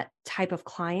to that type of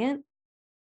client.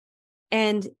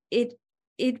 And it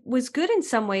was good in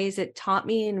some ways. It taught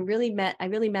me and I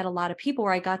really met a lot of people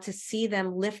where I got to see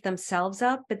them lift themselves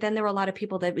up. But then there were a lot of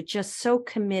people that were just so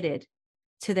committed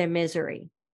to their misery.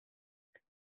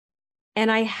 And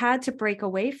I had to break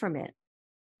away from it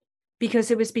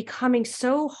because it was becoming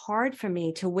so hard for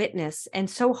me to witness and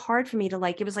so hard for me to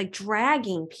it was like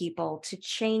dragging people to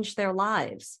change their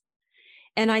lives.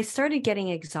 And I started getting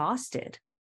exhausted.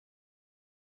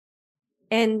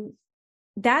 And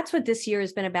that's what this year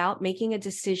has been about, making a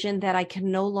decision that I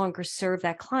can no longer serve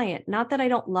that client. Not that I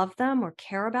don't love them or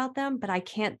care about them, but I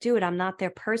can't do it. I'm not their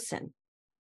person.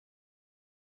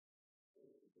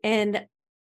 And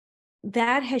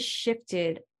that has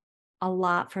shifted a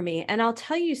lot for me. And I'll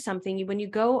tell you something, when you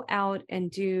go out and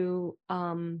do,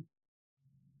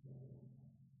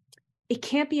 it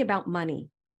can't be about money.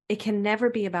 It can never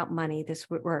be about money, this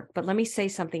work. But let me say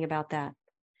something about that.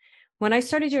 When I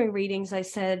started doing readings, I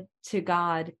said to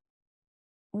God,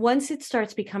 once it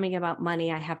starts becoming about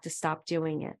money, I have to stop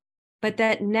doing it. But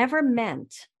that never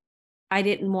meant I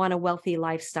didn't want a wealthy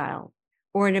lifestyle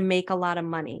or to make a lot of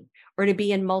money or to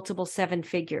be in multiple 7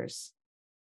 figures.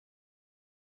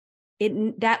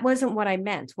 That wasn't what I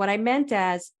meant. What I meant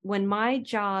as when my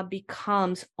job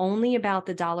becomes only about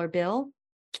the dollar bill,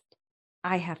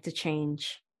 I have to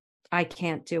change. I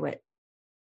can't do it.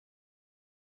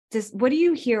 What do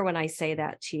you hear when I say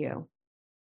that to you?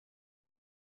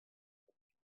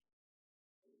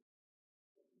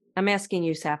 I'm asking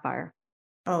you, Sapphire.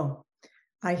 Oh,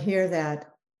 I hear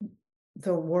that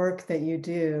the work that you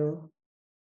do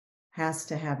has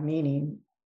to have meaning,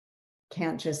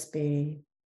 can't just be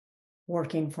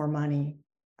working for money,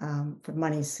 for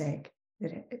money's sake.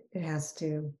 It has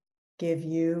to give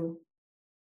you,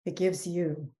 it gives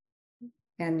you,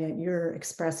 and yet you're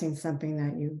expressing something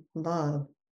that you love.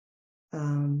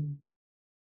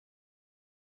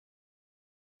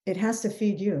 It has to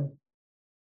feed you.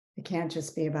 It can't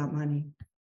just be about money.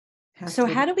 So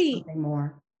how do we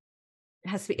more?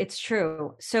 It's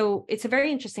true. So it's a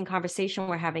very interesting conversation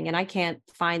we're having, and I can't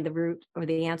find the root or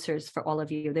the answers for all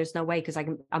of you. There's no way, because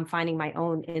I'm finding my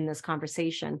own in this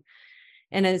conversation.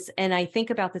 And I think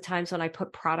about the times when I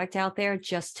put product out there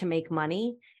just to make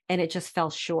money and it just fell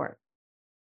short.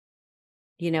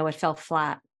 It fell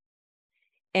flat.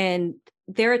 And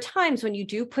there are times when you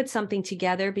do put something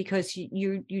together because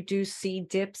you do see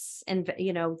dips and,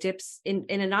 dips in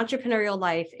an entrepreneurial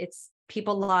life. It's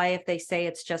people lie if they say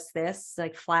it's just this,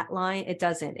 like flat line. It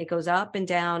doesn't. It goes up and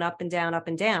down, up and down, up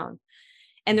and down.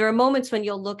 And there are moments when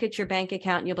you'll look at your bank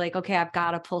account and you'll be like, okay, I've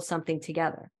got to pull something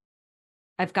together.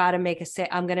 I've got to make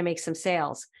I'm going to make some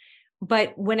sales.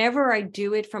 But whenever I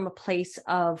do it from a place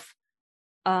of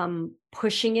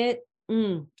pushing it,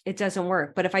 it doesn't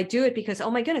work. But if I do it because, oh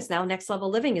my goodness, now Next Level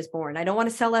Living is born. I don't want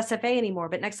to sell SFA anymore,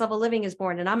 but Next Level Living is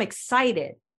born and I'm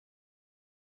excited.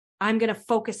 I'm going to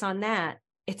focus on that.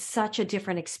 It's such a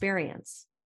different experience.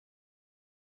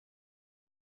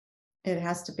 It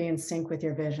has to be in sync with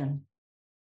your vision.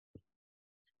 It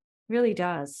really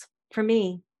does for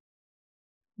me.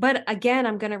 But again,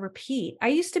 I'm going to repeat. I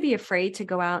used to be afraid to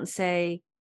go out and say,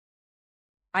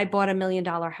 I bought $1 million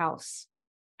house.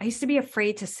 I used to be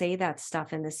afraid to say that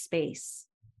stuff in this space.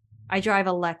 I drive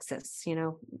a Lexus,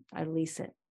 I lease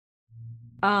it.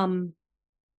 I'm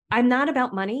not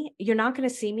about money. You're not going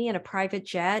to see me in a private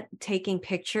jet taking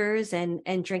pictures and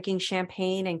drinking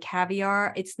champagne and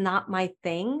caviar. It's not my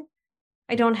thing.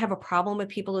 I don't have a problem with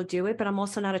people who do it, but I'm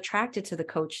also not attracted to the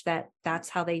coach that's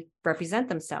how they represent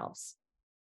themselves.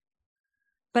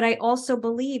 But I also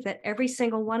believe that every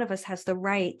single one of us has the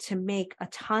right to make a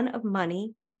ton of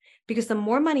money, because the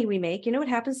more money we make, what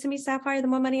happens to me, Sapphire? The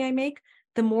more money I make,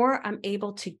 the more I'm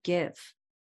able to give.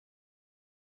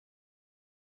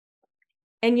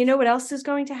 And you know what else is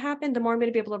going to happen? The more I'm going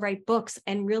to be able to write books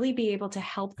and really be able to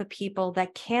help the people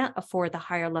that can't afford the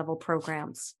higher level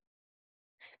programs.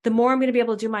 The more I'm going to be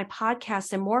able to do my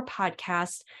podcast and more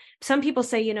podcasts. Some people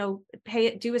say,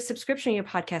 do a subscription to your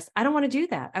podcast. I don't want to do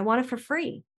that. I want it for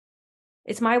free.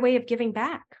 It's my way of giving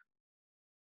back.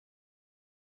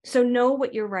 So know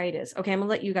what your right is. Okay, I'm going to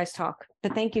let you guys talk,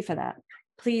 but thank you for that.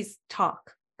 please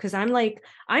talk. Because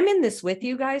I'm in this with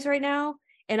you guys right now,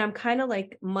 and I'm kind of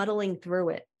like muddling through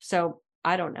it. So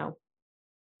I don't know.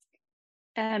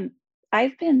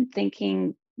 I've been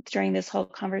thinking during this whole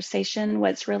conversation,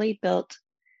 what's really built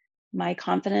my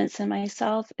confidence in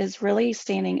myself is really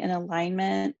standing in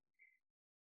alignment,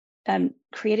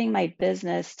 creating my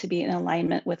business to be in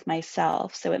alignment with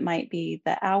myself. So it might be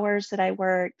the hours that I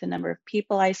work, the number of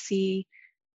people I see,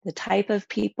 the type of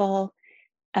people.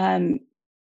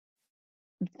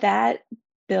 That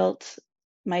built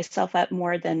myself up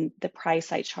more than the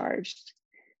price I charged.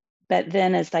 But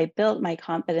then as I built my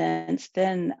confidence,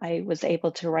 then I was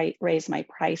able to raise my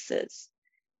prices.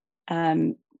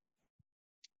 And,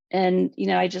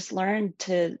 I just learned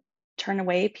to turn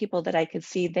away people that I could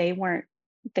see they weren't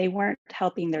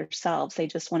helping themselves. They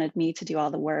just wanted me to do all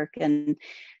the work. And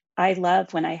I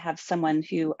love when I have someone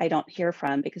who I don't hear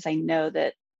from, because I know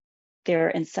that they're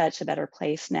in such a better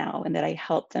place now and that I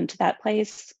helped them to that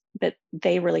place, but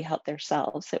they really helped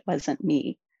themselves. It wasn't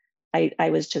me. I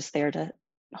was just there to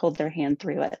hold their hand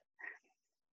through it.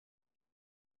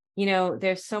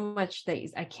 There's so much that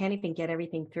I can't even get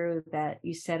everything through that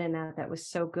you said in that was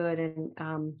so good.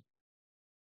 And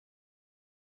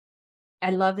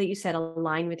I love that you said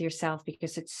align with yourself,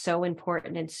 because it's so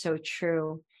important and so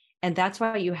true. And that's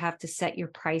why you have to set your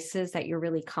prices that you're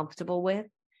really comfortable with.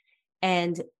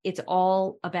 And it's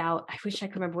all about, I wish I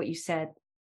could remember what you said,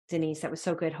 Denise, that was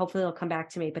so good. Hopefully it'll come back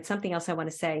to me. But something else I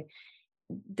want to say,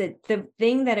 the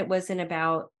thing that it wasn't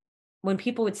about, when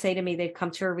people would say to me, they'd come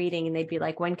to a reading and they'd be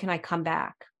like, when can I come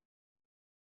back?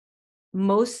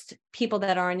 Most people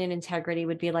that aren't in integrity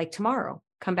would be like, tomorrow,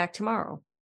 come back tomorrow.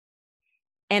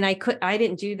 And I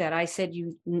didn't do that. I said,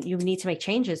 you need to make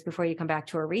changes before you come back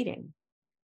to a reading.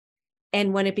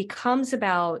 And when it becomes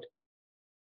about,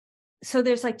 so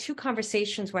there's like two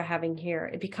conversations we're having here.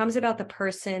 It becomes about the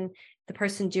person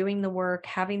doing the work,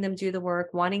 having them do the work,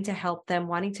 wanting to help them,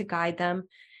 wanting to guide them.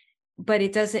 But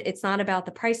it's not about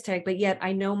the price tag, but yet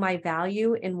I know my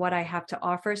value in what I have to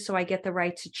offer. So I get the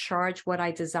right to charge what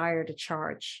I desire to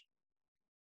charge.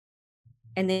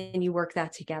 And then you work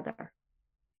that together.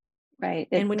 Right.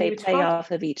 And when they play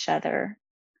off of each other.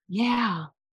 Yeah.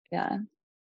 Yeah.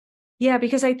 Yeah.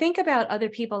 Because I think about other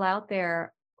people out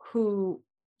there who,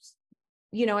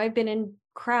 I've been in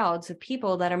crowds of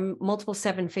people that are multiple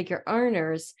 7-figure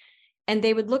earners, and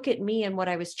they would look at me and what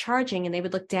I was charging, and they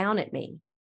would look down at me,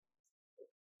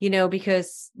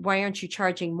 because why aren't you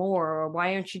charging more? Or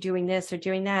why aren't you doing this or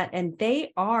doing that? And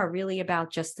they are really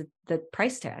about just the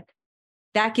price tag.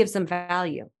 That gives them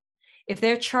value. If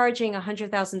they're charging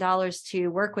 $100,000 to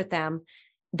work with them,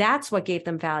 that's what gave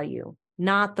them value,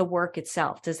 not the work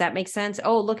itself. Does that make sense?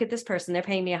 Oh, look at this person. They're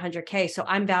paying me $100K. So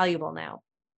I'm valuable now.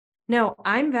 No,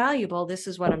 I'm valuable. This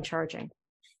is what I'm charging.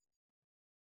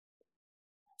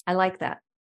 I like that.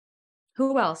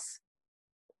 Who else?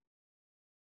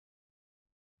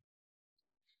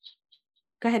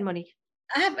 Go ahead, Monique.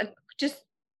 I have just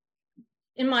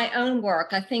in my own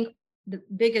work, I think the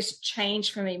biggest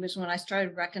change for me was when I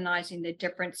started recognizing the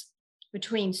difference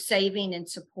between saving and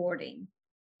supporting.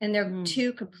 And they're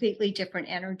two completely different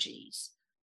energies.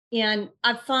 And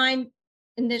I find,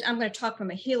 and this, I'm going to talk from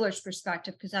a healer's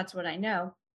perspective, because that's what I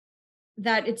know,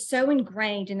 that it's so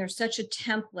ingrained, and there's such a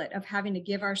template of having to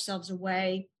give ourselves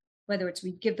away, whether it's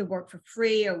we give the work for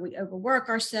free or we overwork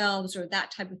ourselves or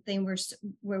that type of thing,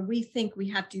 where we think we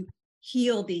have to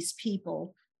heal these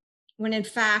people, when in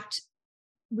fact,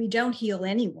 we don't heal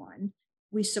anyone.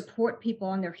 We support people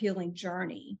on their healing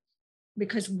journey,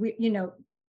 because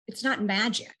it's not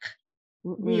magic.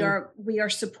 Mm-mm. We are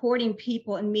supporting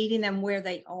people and meeting them where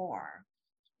they are.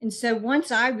 And so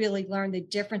once I really learned the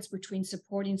difference between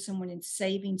supporting someone and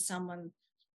saving someone,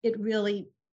 it really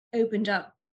opened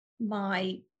up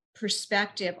my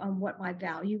perspective on what my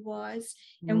value was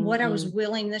and what I was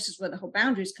willing. This is where the whole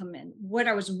boundaries come in, what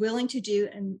I was willing to do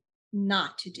and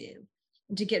not to do,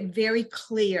 and to get very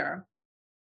clear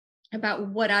about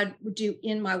what I would do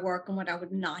in my work and what I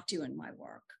would not do in my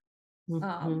work.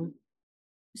 Mm-hmm.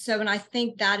 And I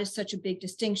think that is such a big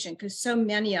distinction, because so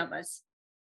many of us,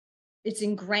 it's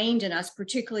ingrained in us,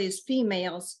 particularly as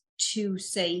females, to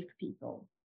save people,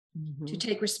 to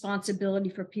take responsibility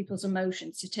for people's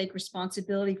emotions, to take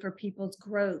responsibility for people's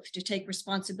growth, to take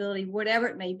responsibility, whatever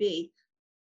it may be.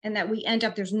 And that we end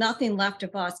up, there's nothing left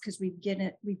of us because we've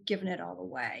given it all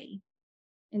away.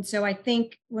 And so I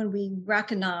think when we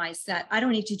recognize that I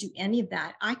don't need to do any of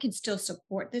that, I can still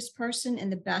support this person in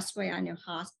the best way I know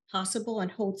possible and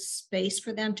hold space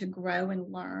for them to grow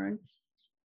and learn.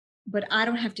 But I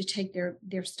don't have to take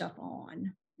their stuff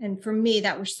on. And for me,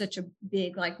 that was such a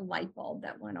big like light bulb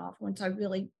that went off once I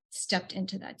really stepped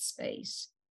into that space.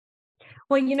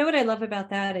 Well, you know what I love about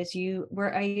that is you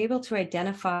were able to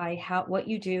identify what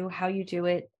you do, how you do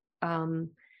it,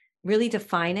 really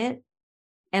define it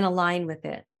and align with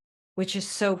it, which is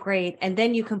so great. And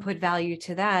then you can put value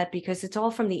to that because it's all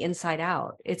from the inside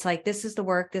out. It's like, this is the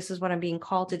work, this is what I'm being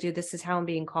called to do, this is how I'm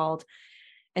being called,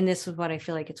 and this is what I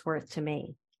feel like it's worth to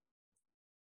me.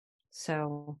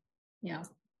 So Yeah.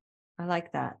 I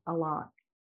like that a lot.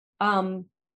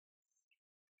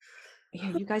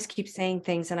 Yeah, you guys keep saying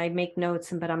things and I make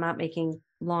notes, but I'm not making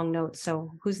long notes.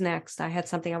 So who's next? I had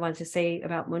something I wanted to say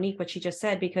about Monique, what she just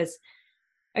said, because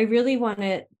I really want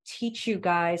to teach you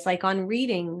guys, like on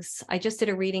readings. I just did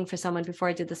a reading for someone before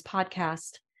I did this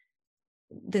podcast,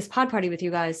 this pod party with you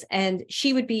guys, and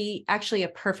she would be actually a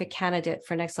perfect candidate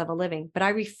for Next Level Living, but I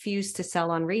refuse to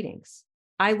sell on readings.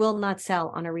 I will not sell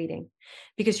on a reading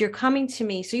because you're coming to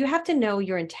me. So you have to know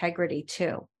your integrity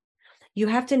too. You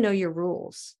have to know your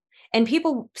rules. And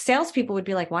salespeople would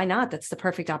be like, why not? That's the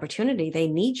perfect opportunity. They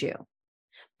need you.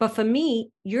 But for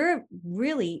me, you're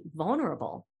really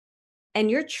vulnerable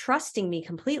and you're trusting me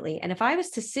completely. And if I was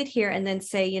to sit here and then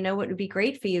say, you know, what would be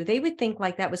great for you, they would think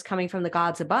like that was coming from the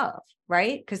gods above,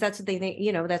 right? Because that's what they think,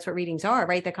 you know, that's what readings are,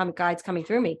 right? They're guides coming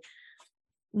through me.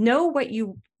 Know what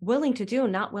you're willing to do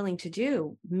and not willing to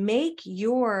do. Make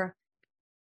your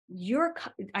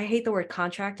I hate the word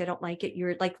contract. I don't like it.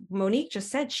 You're like Monique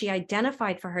just said, she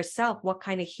identified for herself what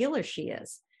kind of healer she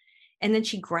is. And then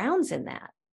she grounds in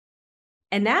that.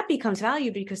 And that becomes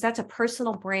value because that's a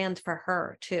personal brand for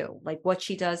her too. Like what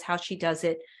she does, how she does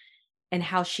it, and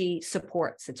how she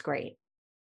supports. It's great.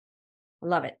 I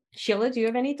love it. Sheila, do you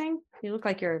have anything? You look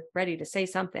like you're ready to say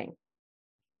something.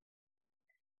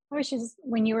 I was just,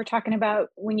 when you were talking about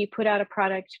when you put out a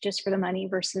product just for the money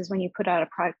versus when you put out a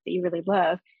product that you really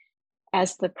love,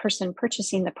 as the person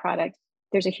purchasing the product,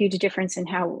 there's a huge difference in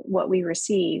what we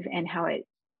receive and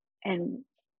and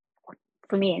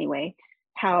for me anyway,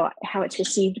 how it's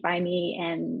received by me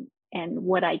and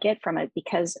what I get from it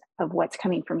because of what's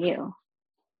coming from you.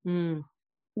 Does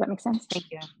that make sense? Thank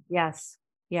you. Yes.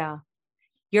 Yeah.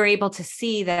 You're able to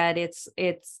see that it's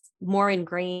more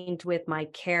ingrained with my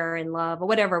care and love or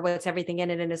what's everything in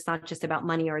it. And it's not just about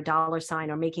money or a dollar sign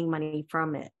or making money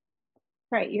from it.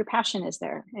 Right. Your passion is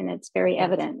there and it's very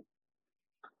evident.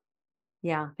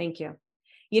 Yeah. Thank you.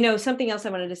 You know, something else I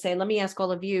wanted to say, let me ask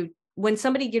all of you, when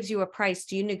somebody gives you a price,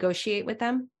 do you negotiate with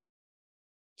them?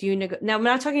 Now, I'm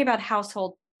not talking about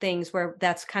household things where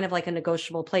that's kind of like a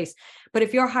negotiable place, but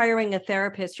if you're hiring a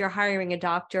therapist, you're hiring a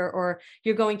doctor, or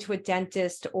you're going to a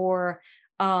dentist, or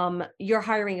you're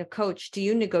hiring a coach, do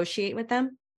you negotiate with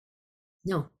them?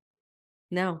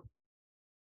 No.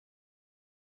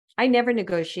 I never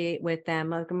negotiate with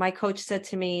them. My coach said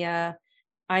to me,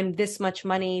 I'm this much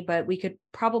money, but we could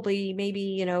probably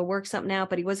maybe, work something out,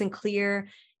 but he wasn't clear.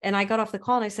 And I got off the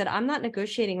call and I said, I'm not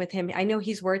negotiating with him. I know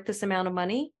he's worth this amount of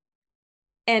money.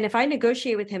 And if I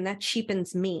negotiate with him, that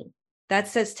cheapens me. That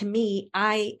says to me,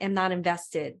 I am not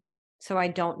invested. So I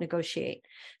don't negotiate.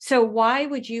 So why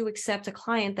would you accept a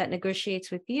client that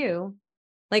negotiates with you?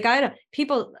 Like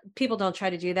people don't try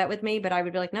to do that with me, but I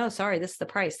would be like, no, sorry, this is the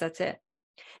price. That's it.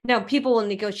 Now, people will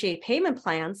negotiate payment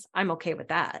plans. I'm okay with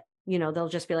that. They'll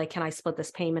just be like, can I split this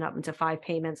payment up into 5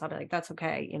 payments? I'll be like, that's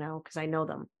okay, because I know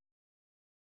them.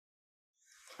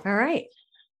 All right.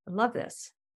 I love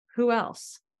this. Who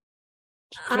else?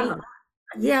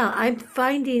 Yeah, I'm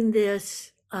finding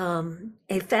this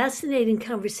a fascinating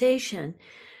conversation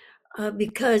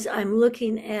because I'm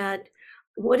looking at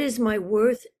what is my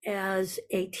worth as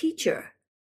a teacher.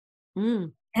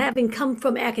 Having come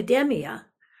from academia,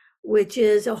 which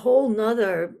is a whole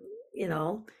nother,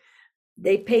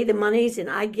 they pay the monies and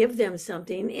I give them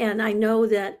something. And I know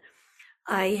that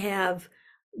I have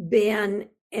been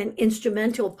an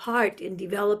instrumental part in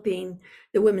developing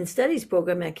the Women's Studies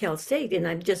program at Cal State. And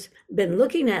I've just been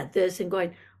looking at this and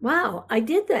going, wow, I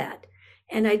did that.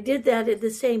 And I did that at the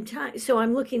same time. So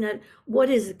I'm looking at what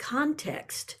is the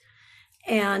context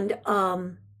and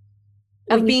of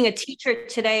being a teacher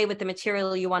today with the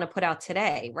material you want to put out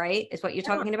today, right? Is what you're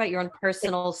talking about, your own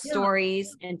personal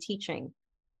stories and teaching.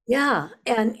 Yeah.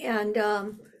 And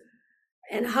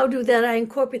how do that I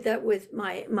incorporate that with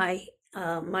my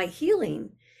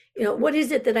healing? What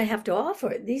is it that I have to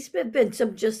offer? These have been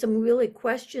some really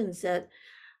questions that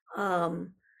I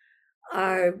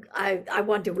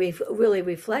want to really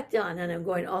reflect on, and I'm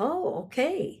going, oh,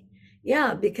 okay,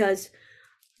 yeah, because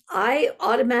I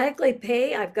automatically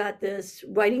pay. I've got this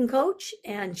writing coach,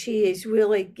 and she is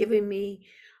really giving me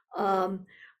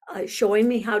showing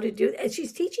me how to do it. And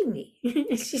she's teaching me.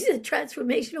 She's a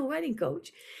transformational writing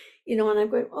coach, and I'm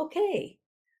going, okay,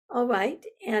 all right.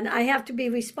 And I have to be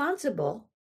responsible.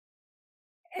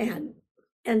 And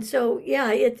so,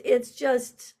 yeah, it's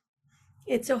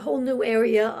a whole new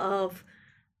area of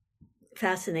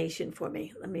fascination for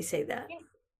me. Let me say that.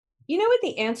 You know what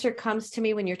the answer comes to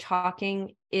me when you're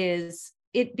talking is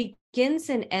it begins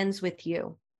and ends with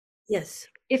you. Yes.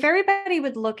 If everybody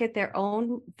would look at their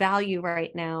own value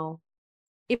right now,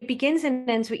 it begins and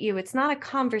ends with you. It's not a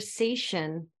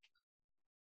conversation.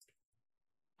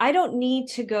 I don't need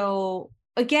to go,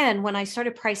 again, when I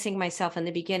started pricing myself in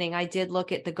the beginning, I did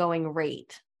look at the going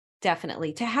rate,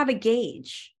 definitely, to have a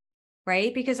gauge,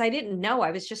 right? Because I didn't know,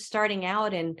 I was just starting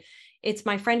out, and it's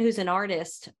my friend who's an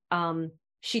artist.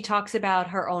 She talks about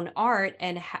her own art,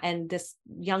 and this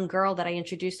young girl that I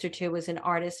introduced her to was an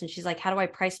artist, and she's like, how do I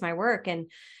price my work? And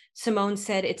Simone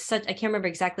said, it's such, I can't remember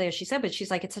exactly how she said, but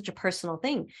she's like, it's such a personal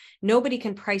thing. Nobody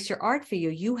can price your art for you.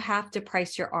 You have to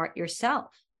price your art yourself.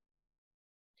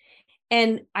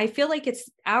 And I feel like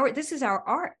this is our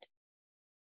art.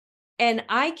 And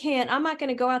I'm not going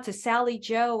to go out to Sally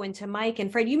Joe and to Mike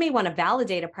and Fred. You may want to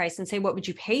validate a price and say, what would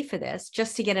you pay for this?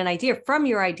 Just to get an idea from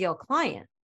your ideal client.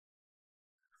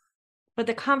 But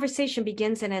the conversation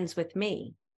begins and ends with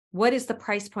me. What is the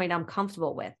price point I'm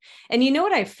comfortable with? And you know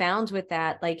what I found with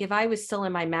that? Like if I was still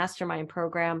in my mastermind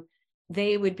program,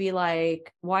 they would be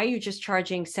like, why are you just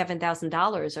charging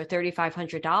 $7,000 or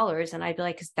 $3,500? And I'd be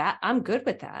like, I'm good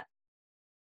with that.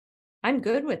 I'm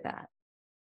good with that.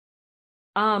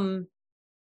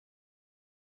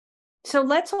 So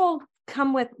let's all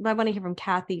come with, I want to hear from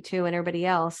Kathy too and everybody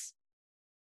else.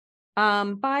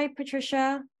 Bye,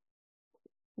 Patricia.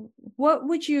 What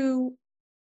would you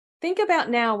think about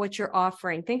now, what you're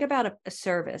offering? Think about a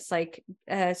service like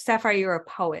Sapphire, you're a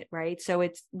poet, right? So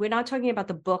we're not talking about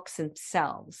the books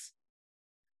themselves,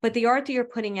 but the art that you're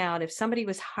putting out. If somebody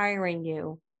was hiring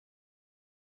you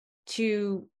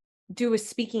to do a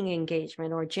speaking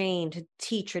engagement, or Jane to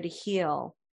teach or to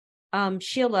heal,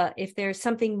 Sheila, if there's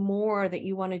something more that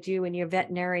you want to do in your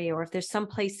veterinary, or if there's some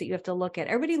place that you have to look at,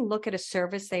 everybody look at a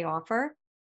service they offer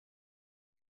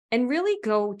and really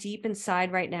go deep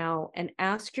inside right now and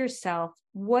ask yourself,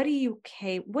 what do you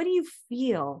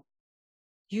feel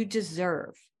you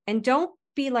deserve? And don't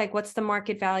be like, what's the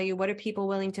market value? What are people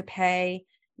willing to pay?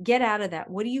 Get out of that.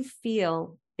 What do you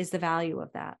feel is the value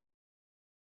of that?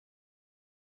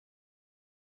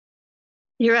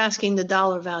 You're asking the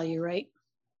dollar value, right?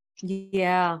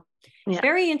 Yeah. Yeah.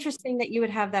 Very interesting that you would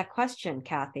have that question,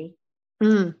 Kathy.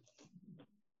 Mm.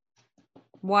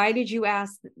 Why did you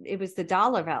ask it was the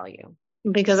dollar value?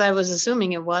 Because I was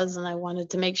assuming it was, and I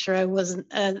wanted to make sure I wasn't.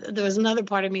 There was another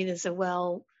part of me that said,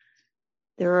 well,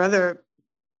 there are other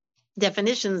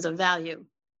definitions of value.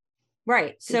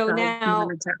 Right. So now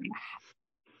monetary.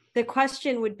 The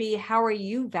question would be, how are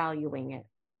you valuing it?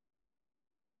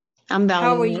 I'm valuing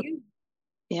How are it. you?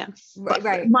 Yeah.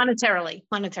 Right. Monetarily.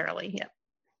 Yeah.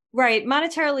 Right.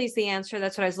 Monetarily is the answer.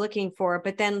 That's what I was looking for.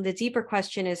 But then the deeper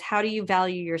question is, how do you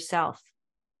value yourself?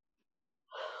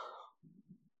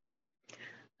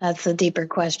 That's a deeper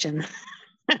question.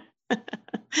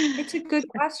 It's a good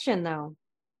question, though.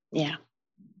 Yeah.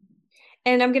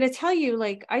 And I'm going to tell you,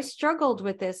 like, I struggled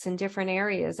with this in different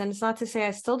areas. And it's not to say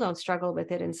I still don't struggle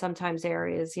with it in sometimes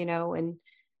areas, and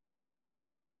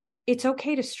it's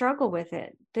okay to struggle with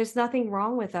it. There's nothing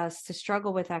wrong with us to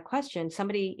struggle with that question.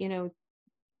 Somebody,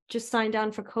 just signed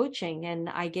on for coaching, and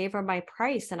I gave her my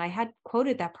price, and I had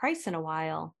quoted that price in a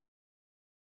while.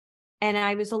 And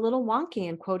I was a little wonky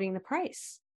in quoting the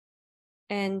price.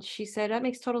 And she said, that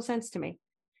makes total sense to me.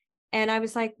 And I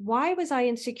was like, why was I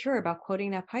insecure about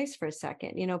quoting that price for a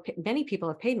second? Many people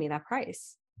have paid me that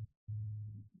price.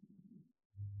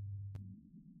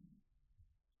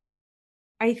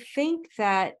 I think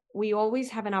that we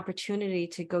always have an opportunity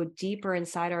to go deeper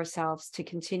inside ourselves, to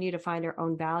continue to find our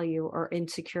own value or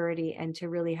insecurity, and to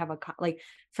really have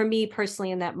for me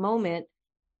personally in that moment,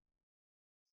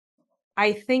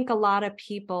 I think a lot of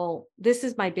people, this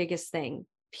is my biggest thing.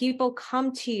 People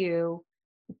come to you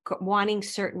wanting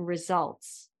certain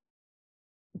results.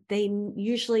 They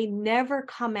usually never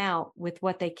come out with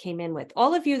what they came in with.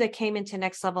 All of you that came into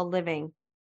Next Level Living,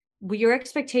 your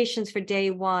expectations for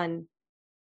day one,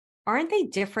 aren't they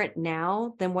different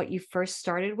now than what you first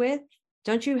started with?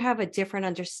 Don't you have a different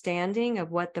understanding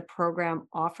of what the program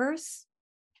offers?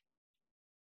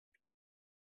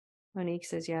 Monique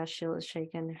says, yeah, Sheila's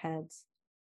shaking heads.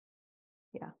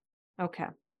 Yeah. Okay.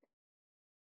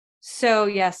 So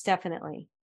yes, definitely.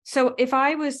 So if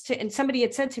I was to, and somebody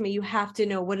had said to me, you have to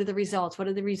know, what are the results? What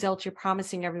are the results you're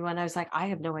promising everyone? I was like, I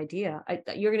have no idea.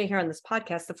 You're going to hear on this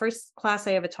podcast, the first class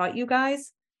I ever taught you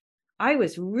guys, I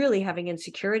was really having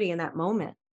insecurity in that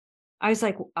moment. I was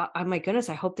like, oh my goodness,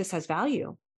 I hope this has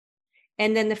value.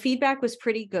 And then the feedback was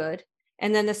pretty good.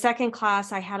 And then the second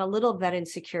class, I had a little of that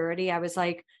insecurity. I was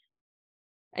like,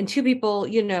 and two people,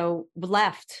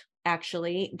 left.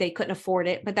 Actually, they couldn't afford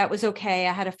it, but that was okay.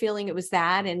 I had a feeling it was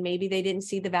that, and maybe they didn't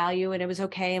see the value, and it was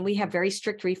okay. And we have very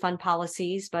strict refund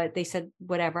policies, but they said,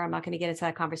 whatever, I'm not going to get into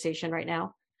that conversation right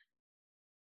now.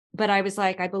 But I was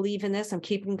like, I believe in this. I'm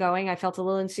keeping going. I felt a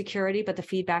little insecurity, but the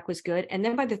feedback was good. And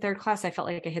then by the third class, I felt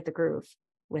like I hit the groove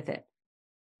with it.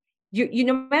 You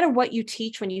no matter what you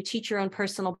teach, when you teach your own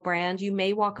personal brand, you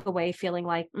may walk away feeling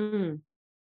like, and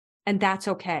that's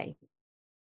okay.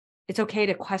 It's okay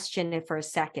to question it for a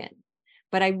second,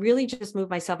 but I really just moved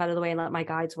myself out of the way and let my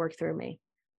guides work through me.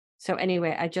 So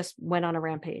anyway, I just went on a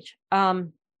rampage.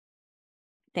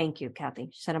 Thank you, Kathy.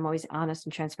 She said, I'm always honest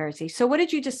and transparency. So what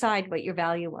did you decide what your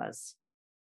value was?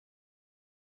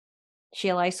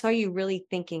 Sheila, I saw you really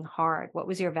thinking hard. What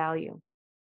was your value?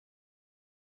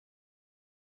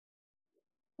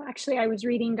 Actually, I was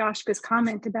reading Dashka's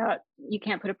comment about you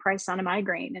can't put a price on a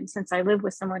migraine. And since I live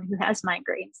with someone who has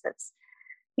migraines, that's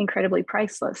incredibly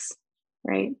priceless,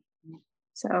 right?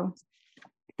 So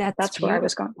that's where I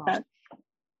was going with that.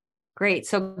 Great.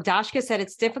 So Dashka said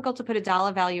it's difficult to put a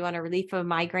dollar value on a relief of a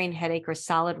migraine, headache, or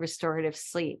solid restorative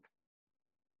sleep.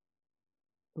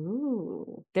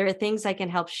 Ooh, there are things I can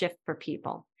help shift for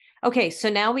people. Okay, so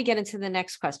now we get into the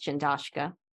next question,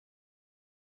 Dashka.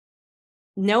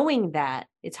 Knowing that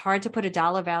it's hard to put a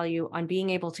dollar value on being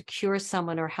able to cure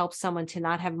someone or help someone to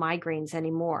not have migraines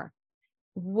anymore,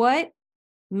 what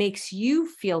makes you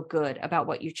feel good about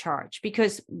what you charge?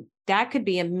 Because that could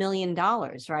be $1 million,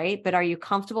 right? But are you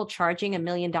comfortable charging $1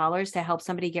 million to help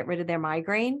somebody get rid of their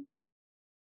migraine?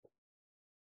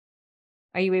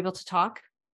 Are you able to talk?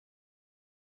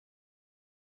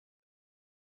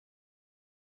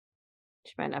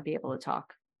 She might not be able to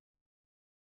talk.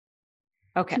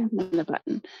 Okay. The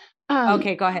button.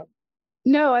 Okay, go ahead.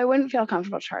 No, I wouldn't feel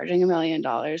comfortable charging $1 million,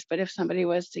 but if somebody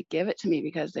was to give it to me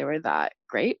because they were that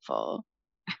grateful,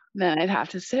 then I'd have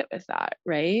to sit with that,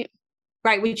 right?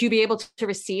 Right. Would you be able to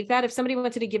receive that? If somebody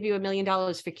wanted to give you $1 million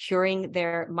for curing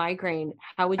their migraine,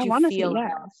 how would you feel? Say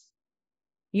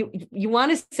yes. You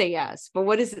want to say yes, but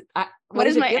what is it? What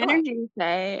does my energy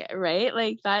say? Right?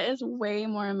 Like that is way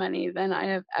more money than I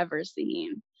have ever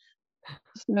seen.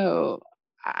 So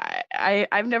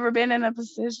I've never been in a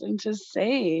position to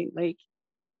say like,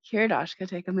 here, Dashka,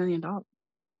 take $1 million.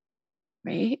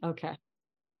 Right? Okay.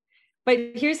 But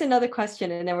here's another question,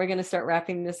 and then we're going to start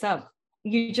wrapping this up.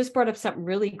 You just brought up something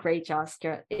really great,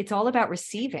 Dashka. It's all about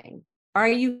receiving. Are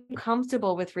you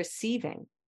comfortable with receiving?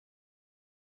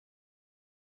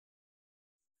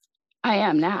 I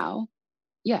am now.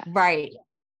 Yeah. Right.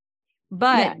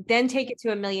 But then take it to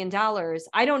 $1 million.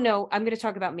 I don't know. I'm going to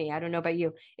talk about me. I don't know about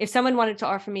you. If someone wanted to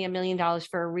offer me $1 million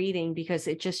for a reading because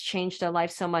it just changed their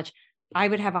life so much, I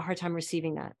would have a hard time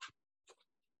receiving that.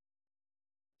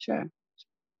 Sure.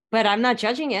 But I'm not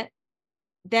judging it.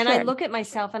 Then I look at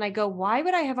myself and I go, why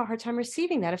would I have a hard time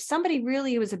receiving that? If somebody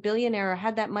really was a billionaire or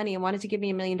had that money and wanted to give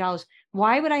me $1 million,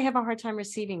 why would I have a hard time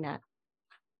receiving that?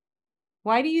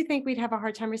 Why do you think we'd have a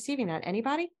hard time receiving that?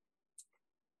 Anybody?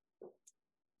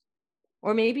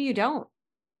 Or maybe you don't.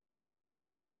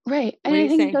 Right. And I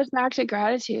think it goes back to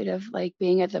gratitude of like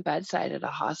being at the bedside at a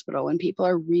hospital when people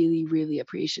are really, really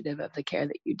appreciative of the care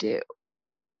that you do.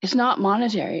 It's not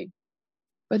monetary,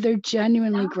 but they're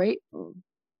genuinely grateful.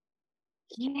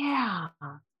 Yeah.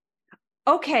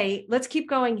 Okay, let's keep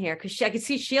going here because I can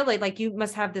see Sheila, like you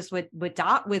must have this with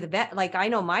a vet. Like I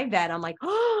know my vet, I'm like,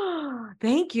 oh,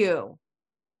 thank you.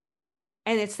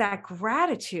 And it's that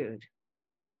gratitude.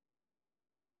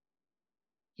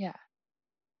 Yeah.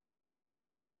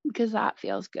 Because that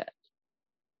feels good.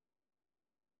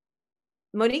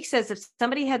 Monique says if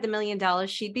somebody had the $1 million,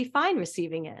 she'd be fine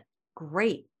receiving it.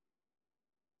 Great.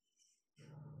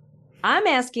 I'm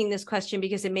asking this question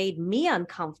because it made me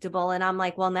uncomfortable. And I'm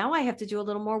like, well, now I have to do a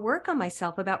little more work on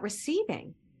myself about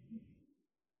receiving.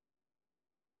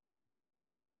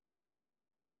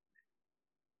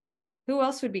 Who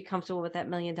else would be comfortable with that $1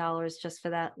 million just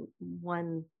for that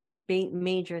one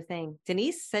major thing?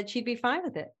 Denise said she'd be fine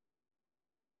with it.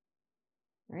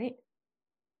 Right.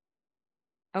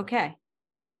 Okay.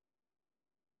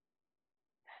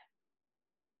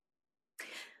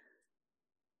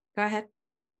 Go ahead.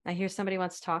 I hear somebody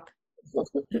wants to talk.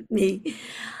 Me.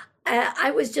 I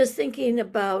was just thinking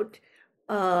about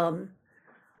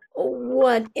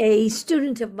what a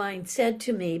student of mine said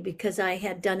to me, because I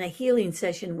had done a healing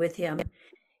session with him,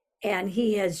 and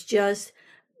he has just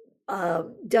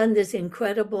done this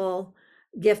incredible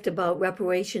gift about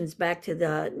reparations back to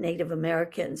the Native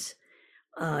Americans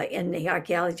in the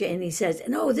archaeology. And he says,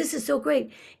 "No, this is so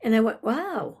great." And I went,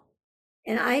 "Wow."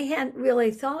 And I hadn't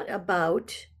really thought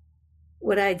about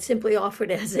what I'd simply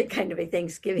offered as a kind of a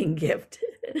Thanksgiving gift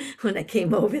when I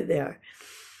came over there.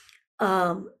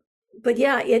 But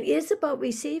yeah, it is about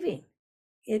receiving.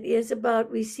 It is about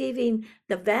receiving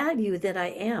the value that I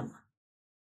am.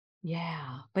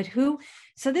 Yeah. But who,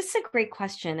 so this is a great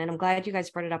question. And I'm glad you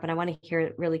guys brought it up. And I want to hear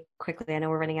it really quickly. I know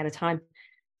we're running out of time.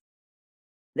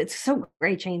 It's so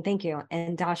great, Jane. Thank you.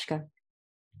 And Dashka.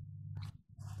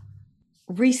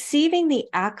 Receiving the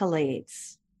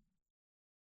accolades,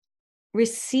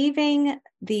 receiving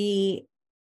the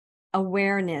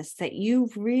awareness that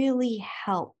you've really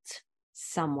helped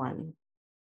someone.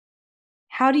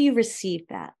 How do you receive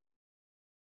that?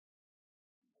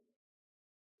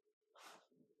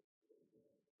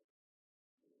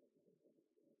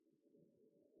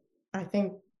 I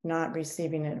think not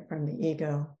receiving it from the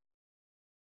ego,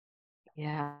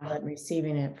 Yeah. but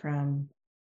receiving it from,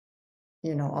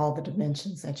 all the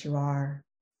dimensions that you are.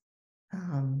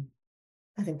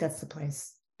 I think that's the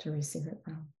place to receive it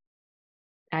from.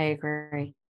 I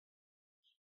agree.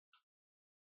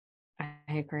 I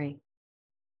agree.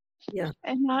 Yeah.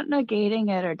 And not negating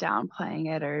it or downplaying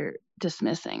it or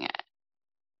dismissing it.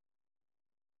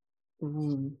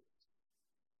 Mm.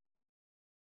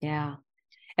 Yeah.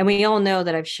 And we all know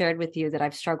that I've shared with you that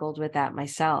I've struggled with that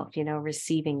myself,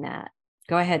 receiving that.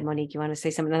 Go ahead, Monique. You want to say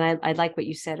something? And I like what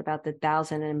you said about the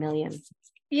 1,000 and a million.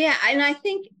 Yeah. And I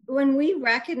think when we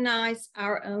recognize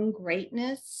our own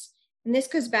greatness, and this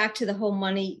goes back to the whole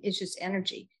money is just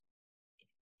energy.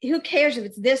 Who cares if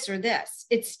it's this or this?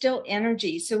 It's still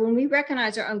energy. So when we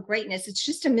recognize our own greatness, it's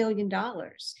just $1 million.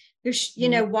 There's,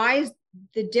 why is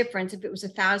the difference if it was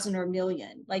 1,000 or a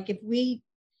million? Like and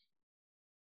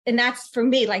that's for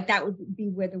me, like that would be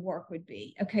where the work would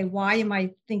be. Okay, why am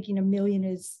I thinking $1 million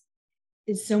is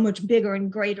so much bigger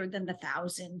and greater than the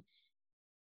 1,000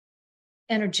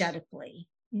 energetically,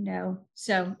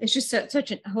 So it's just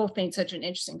such a whole thing, such an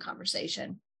interesting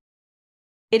conversation.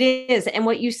 It is. And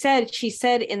what she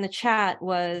said in the chat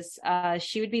was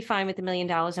she would be fine with $1 million.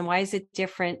 And why is it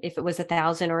different if it was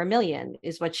 1,000 or a million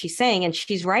is what she's saying. And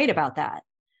she's right about that.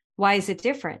 Why is it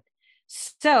different?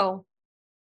 So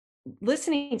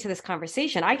listening to this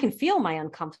conversation, I can feel my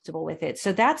uncomfortable with it.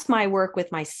 So that's my work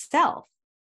with myself.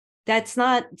 That's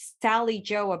not Sally,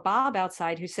 Joe, or Bob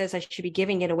outside who says I should be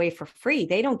giving it away for free.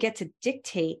 They don't get to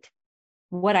dictate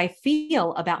what I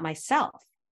feel about myself.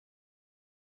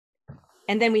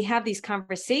 And then we have these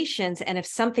conversations. And if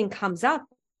something comes up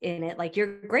in it, like,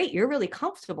 you're great, you're really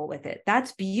comfortable with it,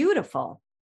 that's beautiful.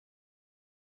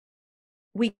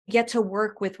 We get to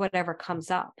work with whatever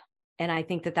comes up. And I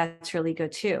think that that's really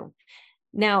good too.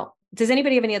 Now, does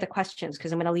anybody have any other questions?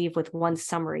 Because I'm going to leave with one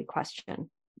summary question.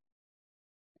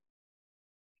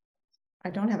 I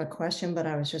don't have a question, but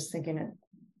I was just thinking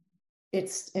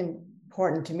it's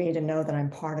important to me to know that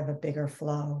I'm part of a bigger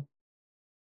flow.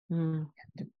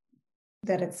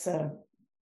 That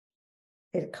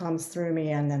it comes through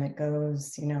me and then it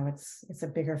goes, it's a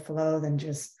bigger flow than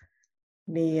just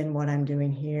me and what I'm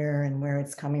doing here and where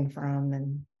it's coming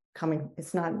from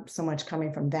it's not so much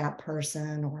coming from that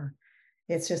person, or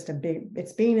it's just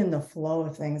it's being in the flow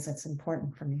of things that's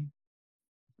important for me.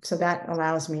 So that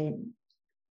allows me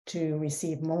to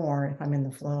receive more if I'm in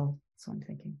the flow. That's what I'm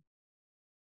thinking.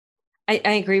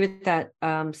 I agree with that,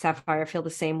 Sapphire. I feel the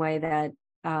same way, that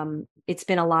it's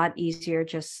been a lot easier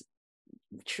just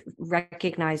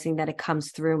recognizing that it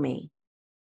comes through me,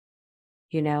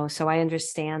 so I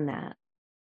understand that.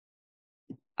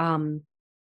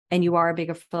 And you are a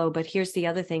bigger flow, but here's the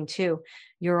other thing too.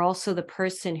 You're also the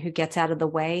person who gets out of the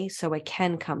way so it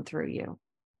can come through you,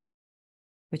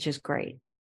 which is great.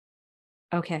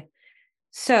 Okay.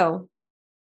 So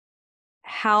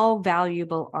how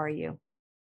valuable are you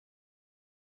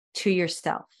to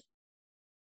yourself?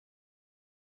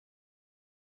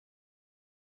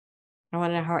 I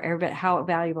want to know how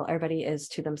valuable everybody is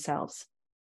to themselves.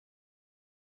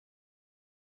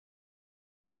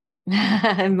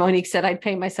 Monique said, I'd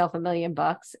pay myself $1 million.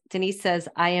 Denise says,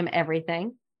 I am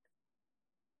everything.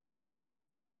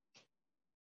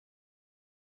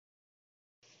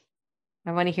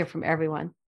 I want to hear from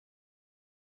everyone.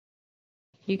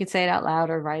 You can say it out loud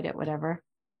or write it, whatever.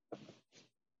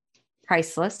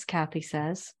 Priceless, Kathy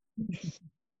says.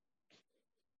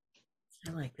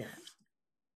 I like that.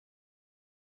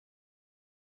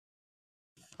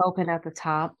 Open at the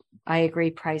top. I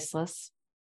agree. Priceless.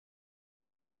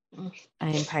 I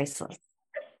am priceless.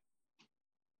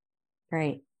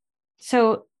 Great.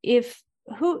 So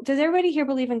does everybody here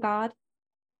believe in God?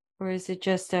 Or is it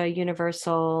just a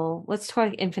universal, let's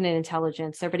talk infinite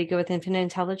intelligence. Everybody go with infinite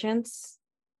intelligence?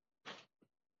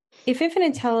 If infinite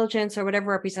intelligence or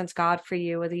whatever represents God for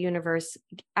you or the universe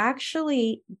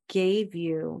actually gave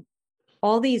you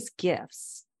all these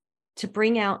gifts to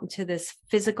bring out into this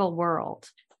physical world,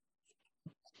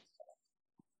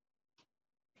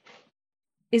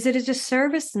 is it a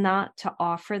disservice not to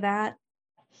offer that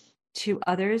to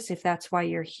others if that's why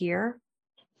you're here?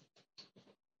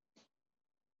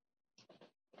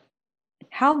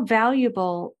 How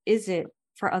valuable is it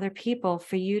for other people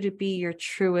for you to be your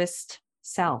truest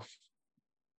self?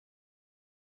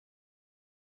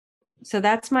 So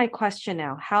that's my question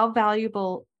now. How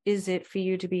valuable is it for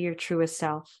you to be your truest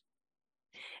self?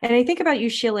 And I think about you,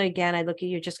 Sheila, again. I look at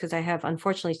you just because I have,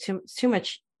 unfortunately, too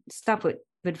much stuff with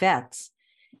vets.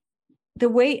 The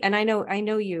way, and I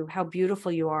know you, how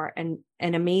beautiful you are and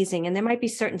amazing. And there might be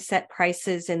certain set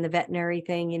prices in the veterinary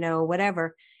thing,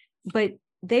 whatever, but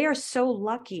they are so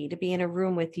lucky to be in a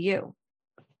room with you.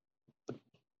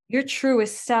 Your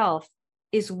truest self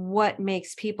is what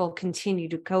makes people continue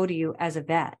to go to you as a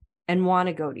vet and want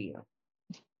to go to you.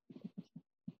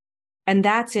 And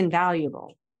that's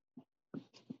invaluable.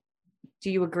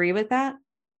 Do you agree with that?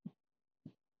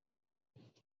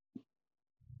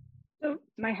 So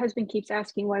my husband keeps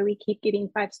asking why we keep getting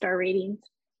 5-star ratings.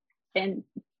 And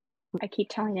I keep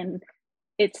telling him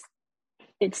it's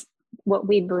what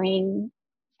we bring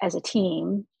as a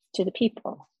team to the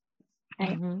people.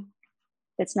 Right? Mm-hmm.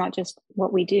 It's not just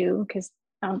what we do, because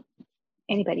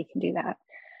anybody can do that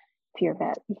if you're a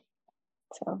vet.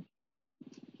 So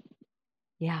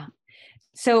yeah.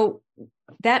 So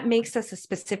that makes us a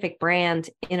specific brand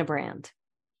in a brand.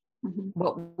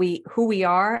 Mm-hmm. Who we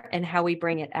are and how we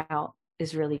bring it out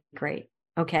is really great.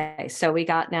 Okay. So we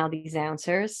got now these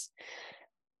answers.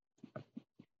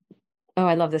 Oh,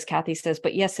 I love this. Kathy says,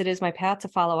 but yes, it is my path to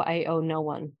follow. I owe no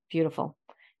one. Beautiful.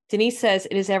 Denise says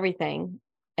it is everything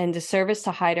and disservice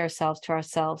to hide ourselves to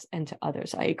ourselves and to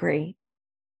others. I agree.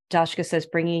 Dashka says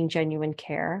bringing genuine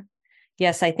care.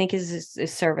 Yes, I think is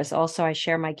service. Also, I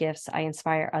share my gifts. I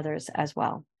inspire others as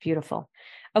well. Beautiful.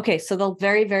 Okay, so the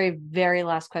very, very, very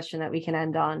last question that we can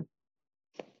end on.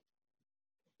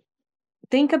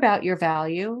 Think about your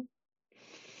value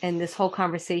and this whole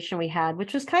conversation we had,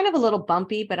 which was kind of a little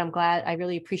bumpy, but I'm glad. I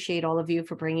really appreciate all of you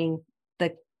for bringing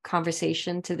the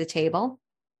conversation to the table.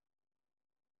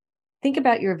 Think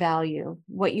about your value,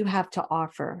 what you have to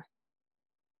offer.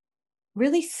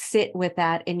 Really sit with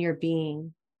that in your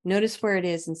being. Notice where it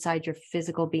is inside your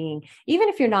physical being. Even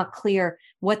if you're not clear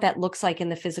what that looks like in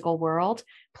the physical world,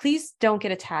 please don't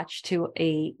get attached to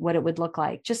what it would look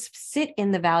like. Just sit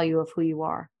in the value of who you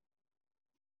are.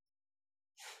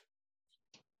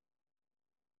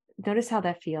 Notice how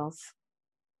that feels.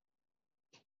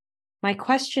 My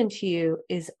question to you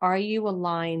is, are you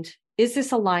aligned? Is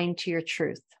this aligned to your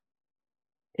truth?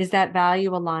 Is that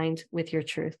value aligned with your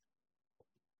truth?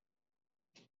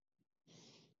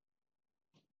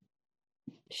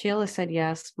 Sheila said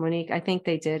yes. Monique, I think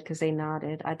they did because they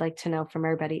nodded. I'd like to know from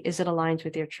everybody, is it aligned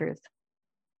with your truth?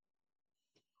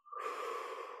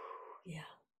 Yeah.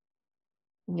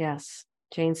 Yes.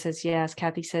 Jane says yes.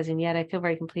 Kathy says, and yet I feel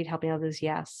very complete helping others.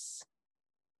 Yes.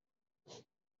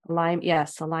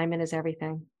 Yes. Alignment is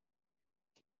everything.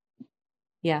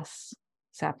 Yes.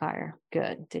 Sapphire.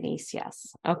 Good. Denise,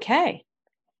 yes. Okay.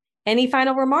 Any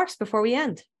final remarks before we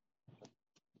end?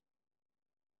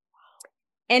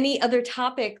 Any other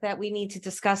topic that we need to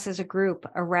discuss as a group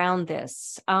around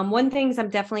this? One thing I'm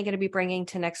definitely going to be bringing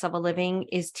to Next Level Living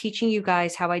is teaching you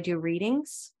guys how I do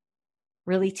readings,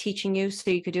 really teaching you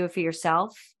so you could do it for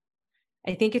yourself.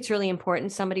 I think it's really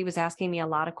important. Somebody was asking me a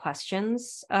lot of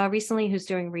questions recently who's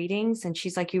doing readings, and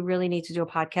she's like, you really need to do a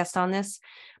podcast on this,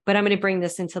 but I'm going to bring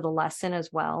this into the lesson as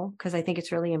well, because I think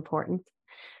it's really important.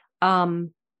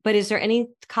 But is there any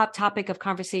topic of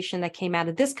conversation that came out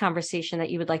of this conversation that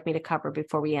you would like me to cover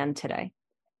before we end today?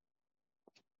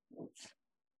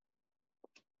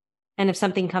 And if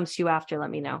something comes to you after,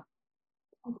 let me know.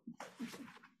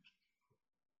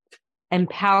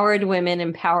 Empowered women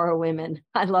empower women.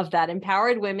 I love that.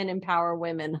 Empowered women empower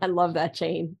women. I love that,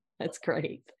 Jane. That's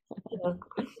great. All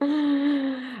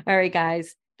right,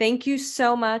 guys. Thank you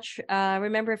so much.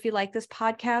 Remember, if you like this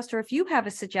podcast or if you have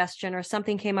a suggestion or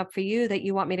something came up for you that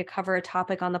you want me to cover a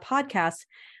topic on the podcast,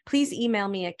 please email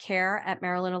me at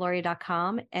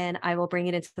care@marilynnaloria.com and I will bring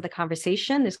it into the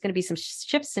conversation. There's going to be some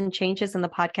shifts and changes in the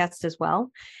podcast as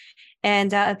well.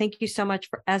 And thank you so much,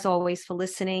 as always, for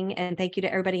listening. And thank you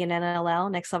to everybody in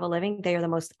NLL, Next Level Living. They are the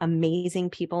most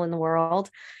amazing people in the world.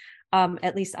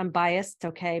 At least I'm biased,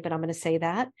 okay, but I'm going to say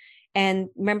that. And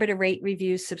remember to rate,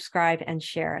 review, subscribe, and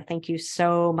share. Thank you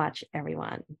so much,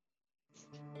 everyone.